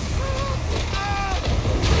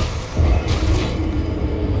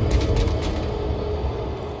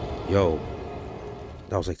 Yo.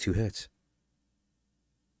 That was like 2 hits.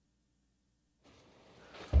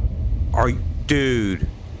 Are you... Dude.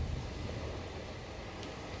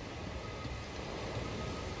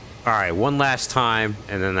 Alright, one last time,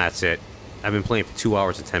 and then that's it. I've been playing for 2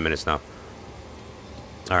 hours and 10 minutes now.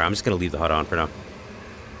 Alright, I'm just gonna leave the HUD on for now.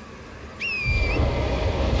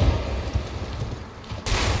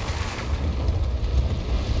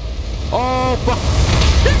 Oh, fuck!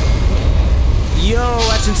 Yo,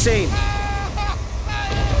 that's insane!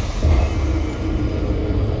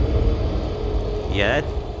 Yeah,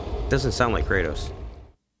 that doesn't sound like Kratos.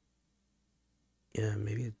 Yeah,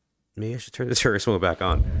 maybe I should turn the turret mode back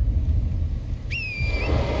on.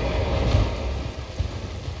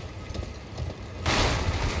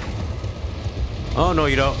 Oh, no,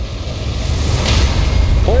 you don't.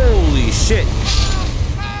 Holy shit!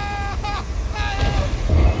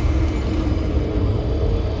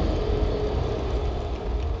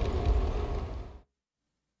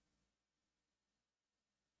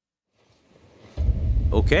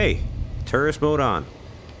 Okay, tourist mode on.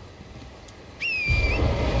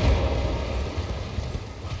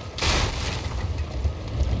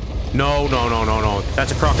 No, no, no, no, no.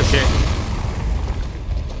 That's a crock of shit.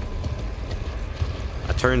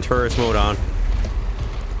 I turned tourist mode on.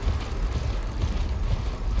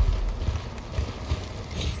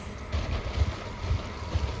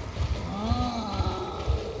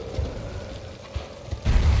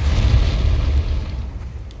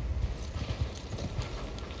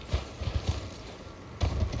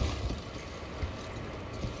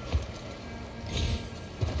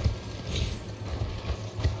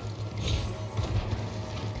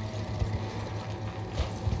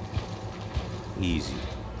 Easy.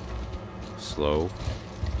 Slow.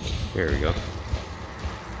 There we go.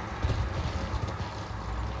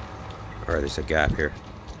 Alright, there's a gap here.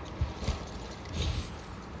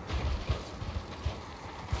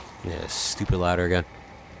 Yeah, stupid ladder again.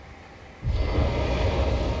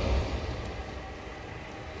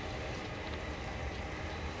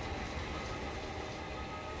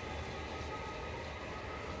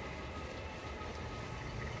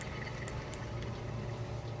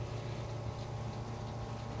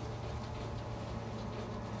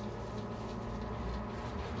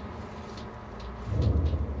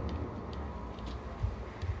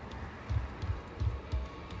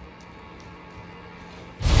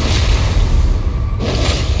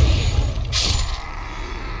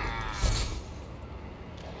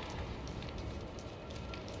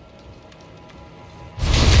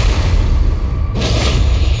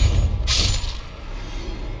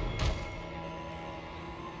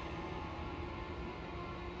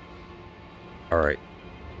 Alright.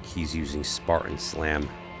 He's using Spartan Slam.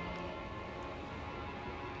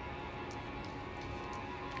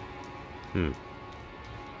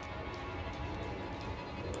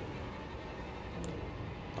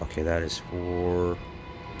 Okay, that is for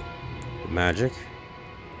the magic.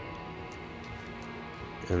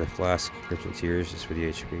 And the Flask Crimson Tears is for the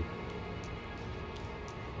HP.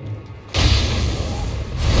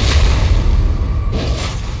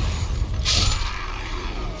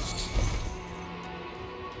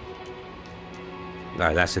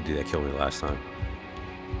 Alright, that's the dude that killed me last time.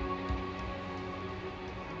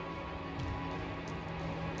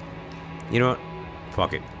 You know what?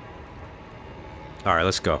 Fuck it. Alright,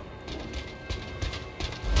 let's go.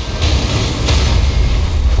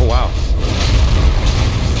 Oh, wow.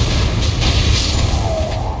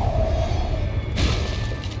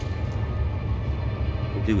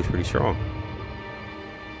 The dude was pretty strong.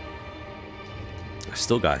 I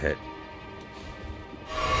still got hit.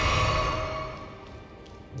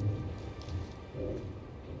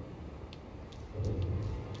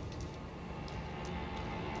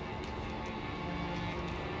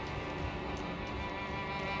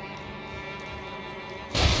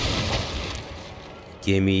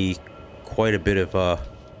 Gave me quite a bit of,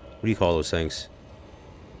 what do you call those things?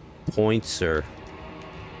 Points, or...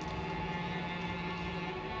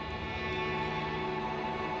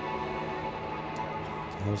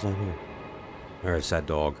 What the hell's on here? Alright, it's that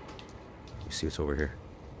dog. me see what's over here.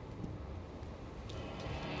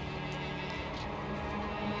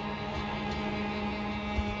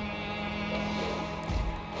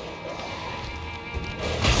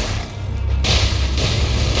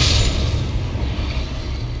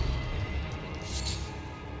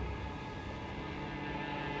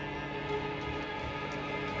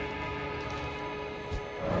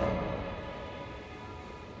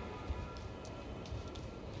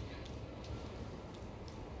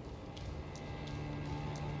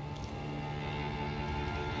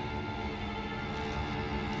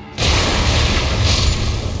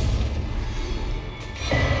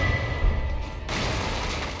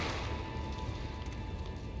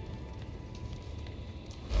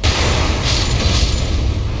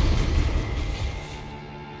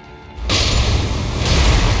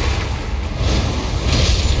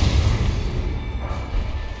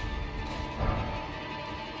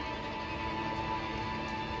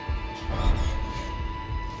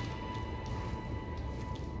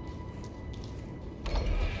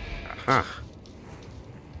 Huh.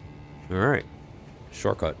 Alright.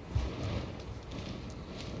 Shortcut.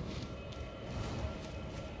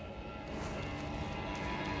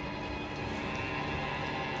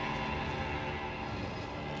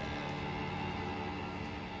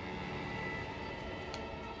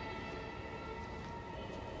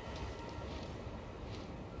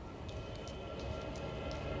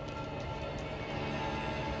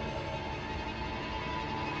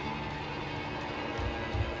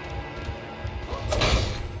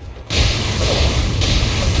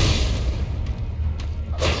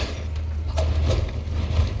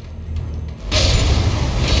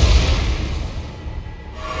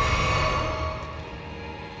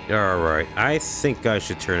 Alright, I think I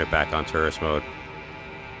should turn it back on tourist mode.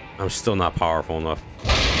 I'm still not powerful enough.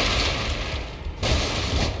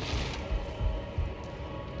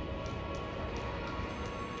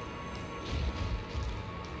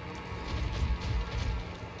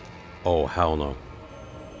 Oh, hell no.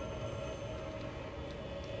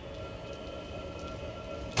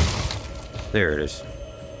 There it is.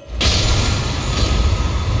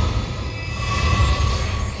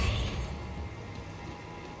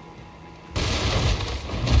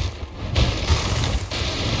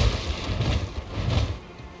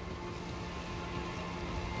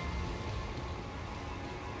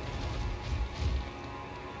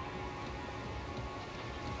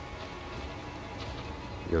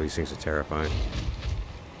 Yo, these things are terrifying.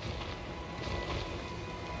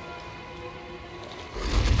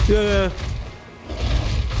 Yeah.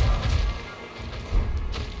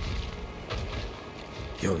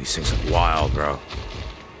 Yo, these things are wild, bro.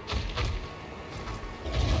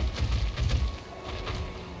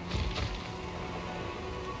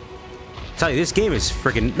 Tell you, this game is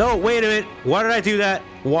freaking. No, wait a minute. Why did I do that?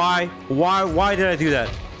 Why? Why did I do that?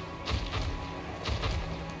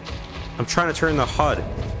 I'm trying to turn the HUD.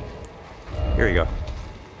 Here you go.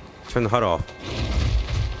 Turn the HUD off.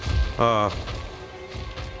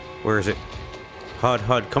 Where is it?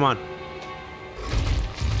 HUD, come on.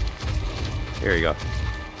 There you go.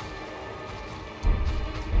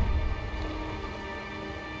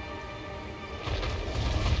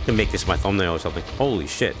 I can make this my thumbnail or something. Holy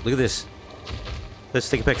shit, look at this. Let's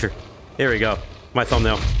take a picture. There we go. My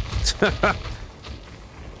thumbnail.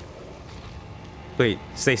 Wait,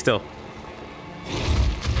 stay still.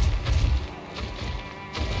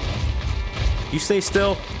 You stay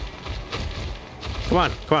still. Come on,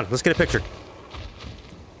 let's get a picture.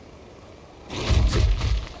 See.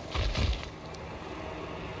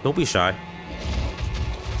 Don't be shy.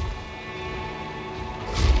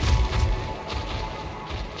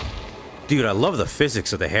 Dude, I love the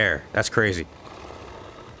physics of the hair. That's crazy.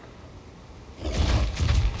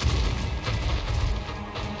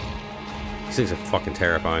 These things are fucking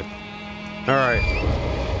terrifying. Alright.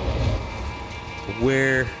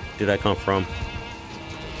 Where did I come from?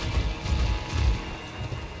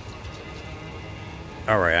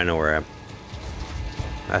 Alright, I know where I am.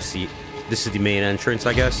 I see. This is the main entrance,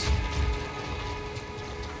 I guess.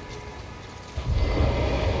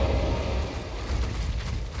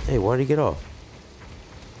 Hey, why did he get off?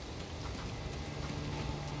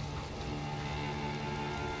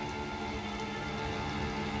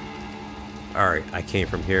 Alright, I came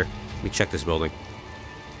from here. Let me check this building.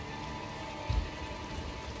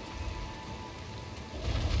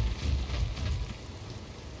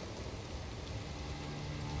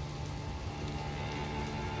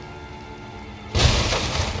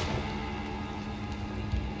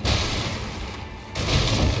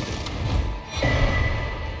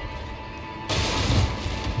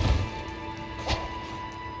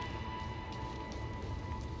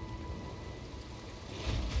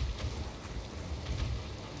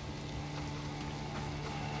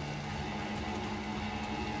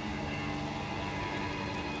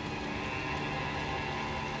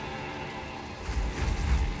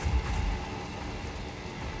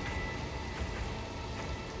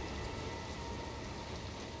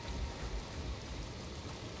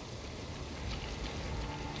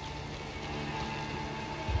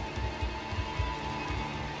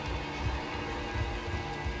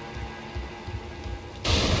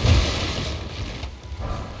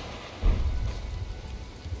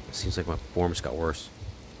 Seems like my performance got worse.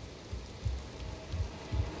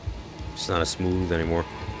 It's not as smooth anymore.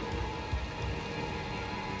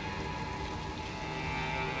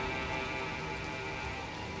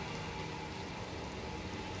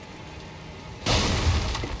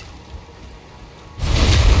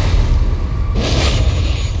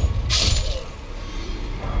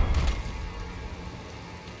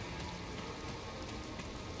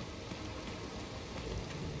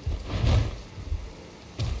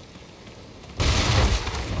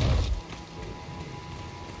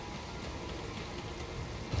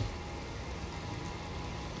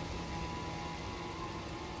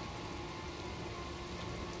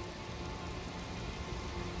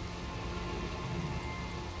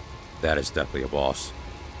 That is definitely a boss.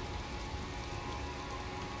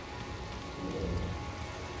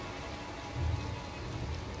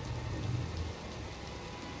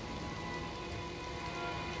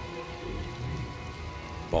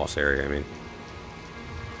 Boss area, I mean.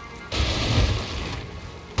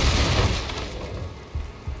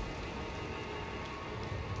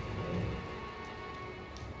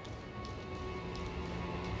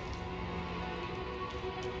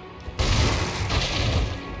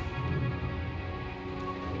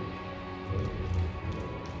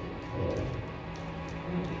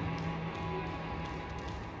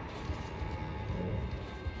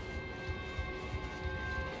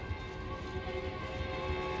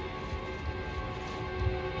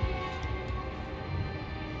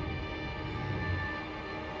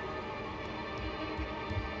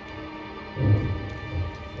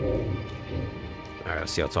 Alright,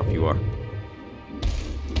 let's see how tough you are.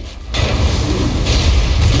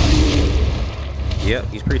 Yep,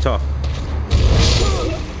 he's pretty tough.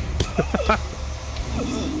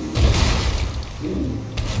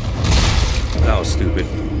 That was stupid.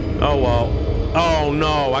 Oh well. Oh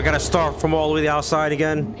no, I gotta start from all the way to the outside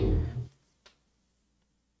again.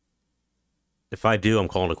 If I do, I'm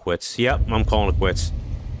calling it quits. Yep, I'm calling it quits.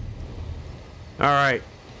 Alright.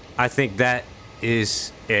 I think that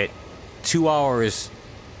is it. 2 hours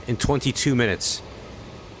and 22 minutes.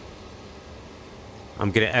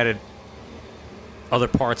 I'm gonna edit other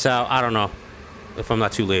parts out. I don't know. If I'm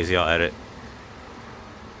not too lazy, I'll edit.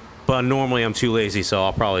 But normally I'm too lazy, so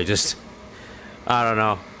I'll probably just, I don't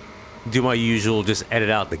know, do my usual, just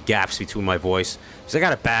edit out the gaps between my voice. Because I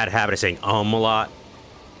got a bad habit of saying a lot.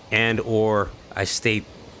 And or I stay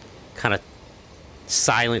kind of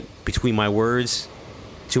silent between my words.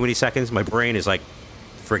 Too many seconds. My brain is like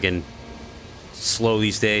friggin' slow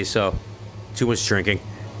these days, so too much drinking.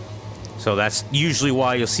 So that's usually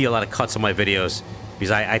why you'll see a lot of cuts on my videos, because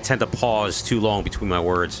I tend to pause too long between my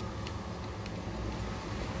words.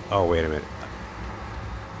 Oh, wait a minute.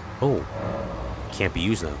 Oh, can't be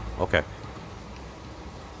used now. Okay.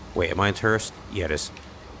 Wait, am I in tourist? Yeah, it is.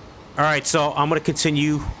 Alright, so I'm going to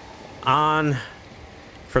continue on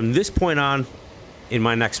from this point on in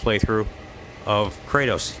my next playthrough of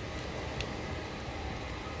Kratos.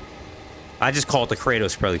 I just call it the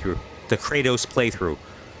Kratos playthrough. The Kratos playthrough.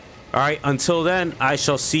 Alright, until then, I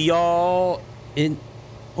shall see y'all in...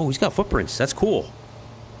 Oh, he's got footprints. That's cool.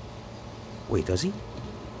 Wait, does he?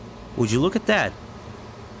 Would you look at that?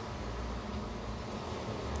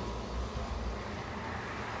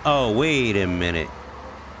 Oh, wait a minute.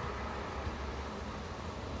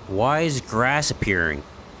 Why is grass appearing?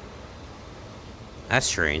 That's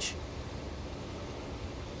strange.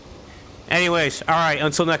 Anyways, alright,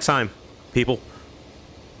 until next time, people.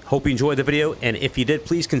 Hope you enjoyed the video, and if you did,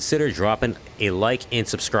 please consider dropping a like and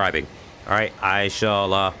subscribing. Alright, I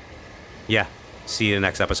shall, yeah, see you in the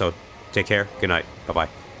next episode. Take care. Good night. Bye-bye.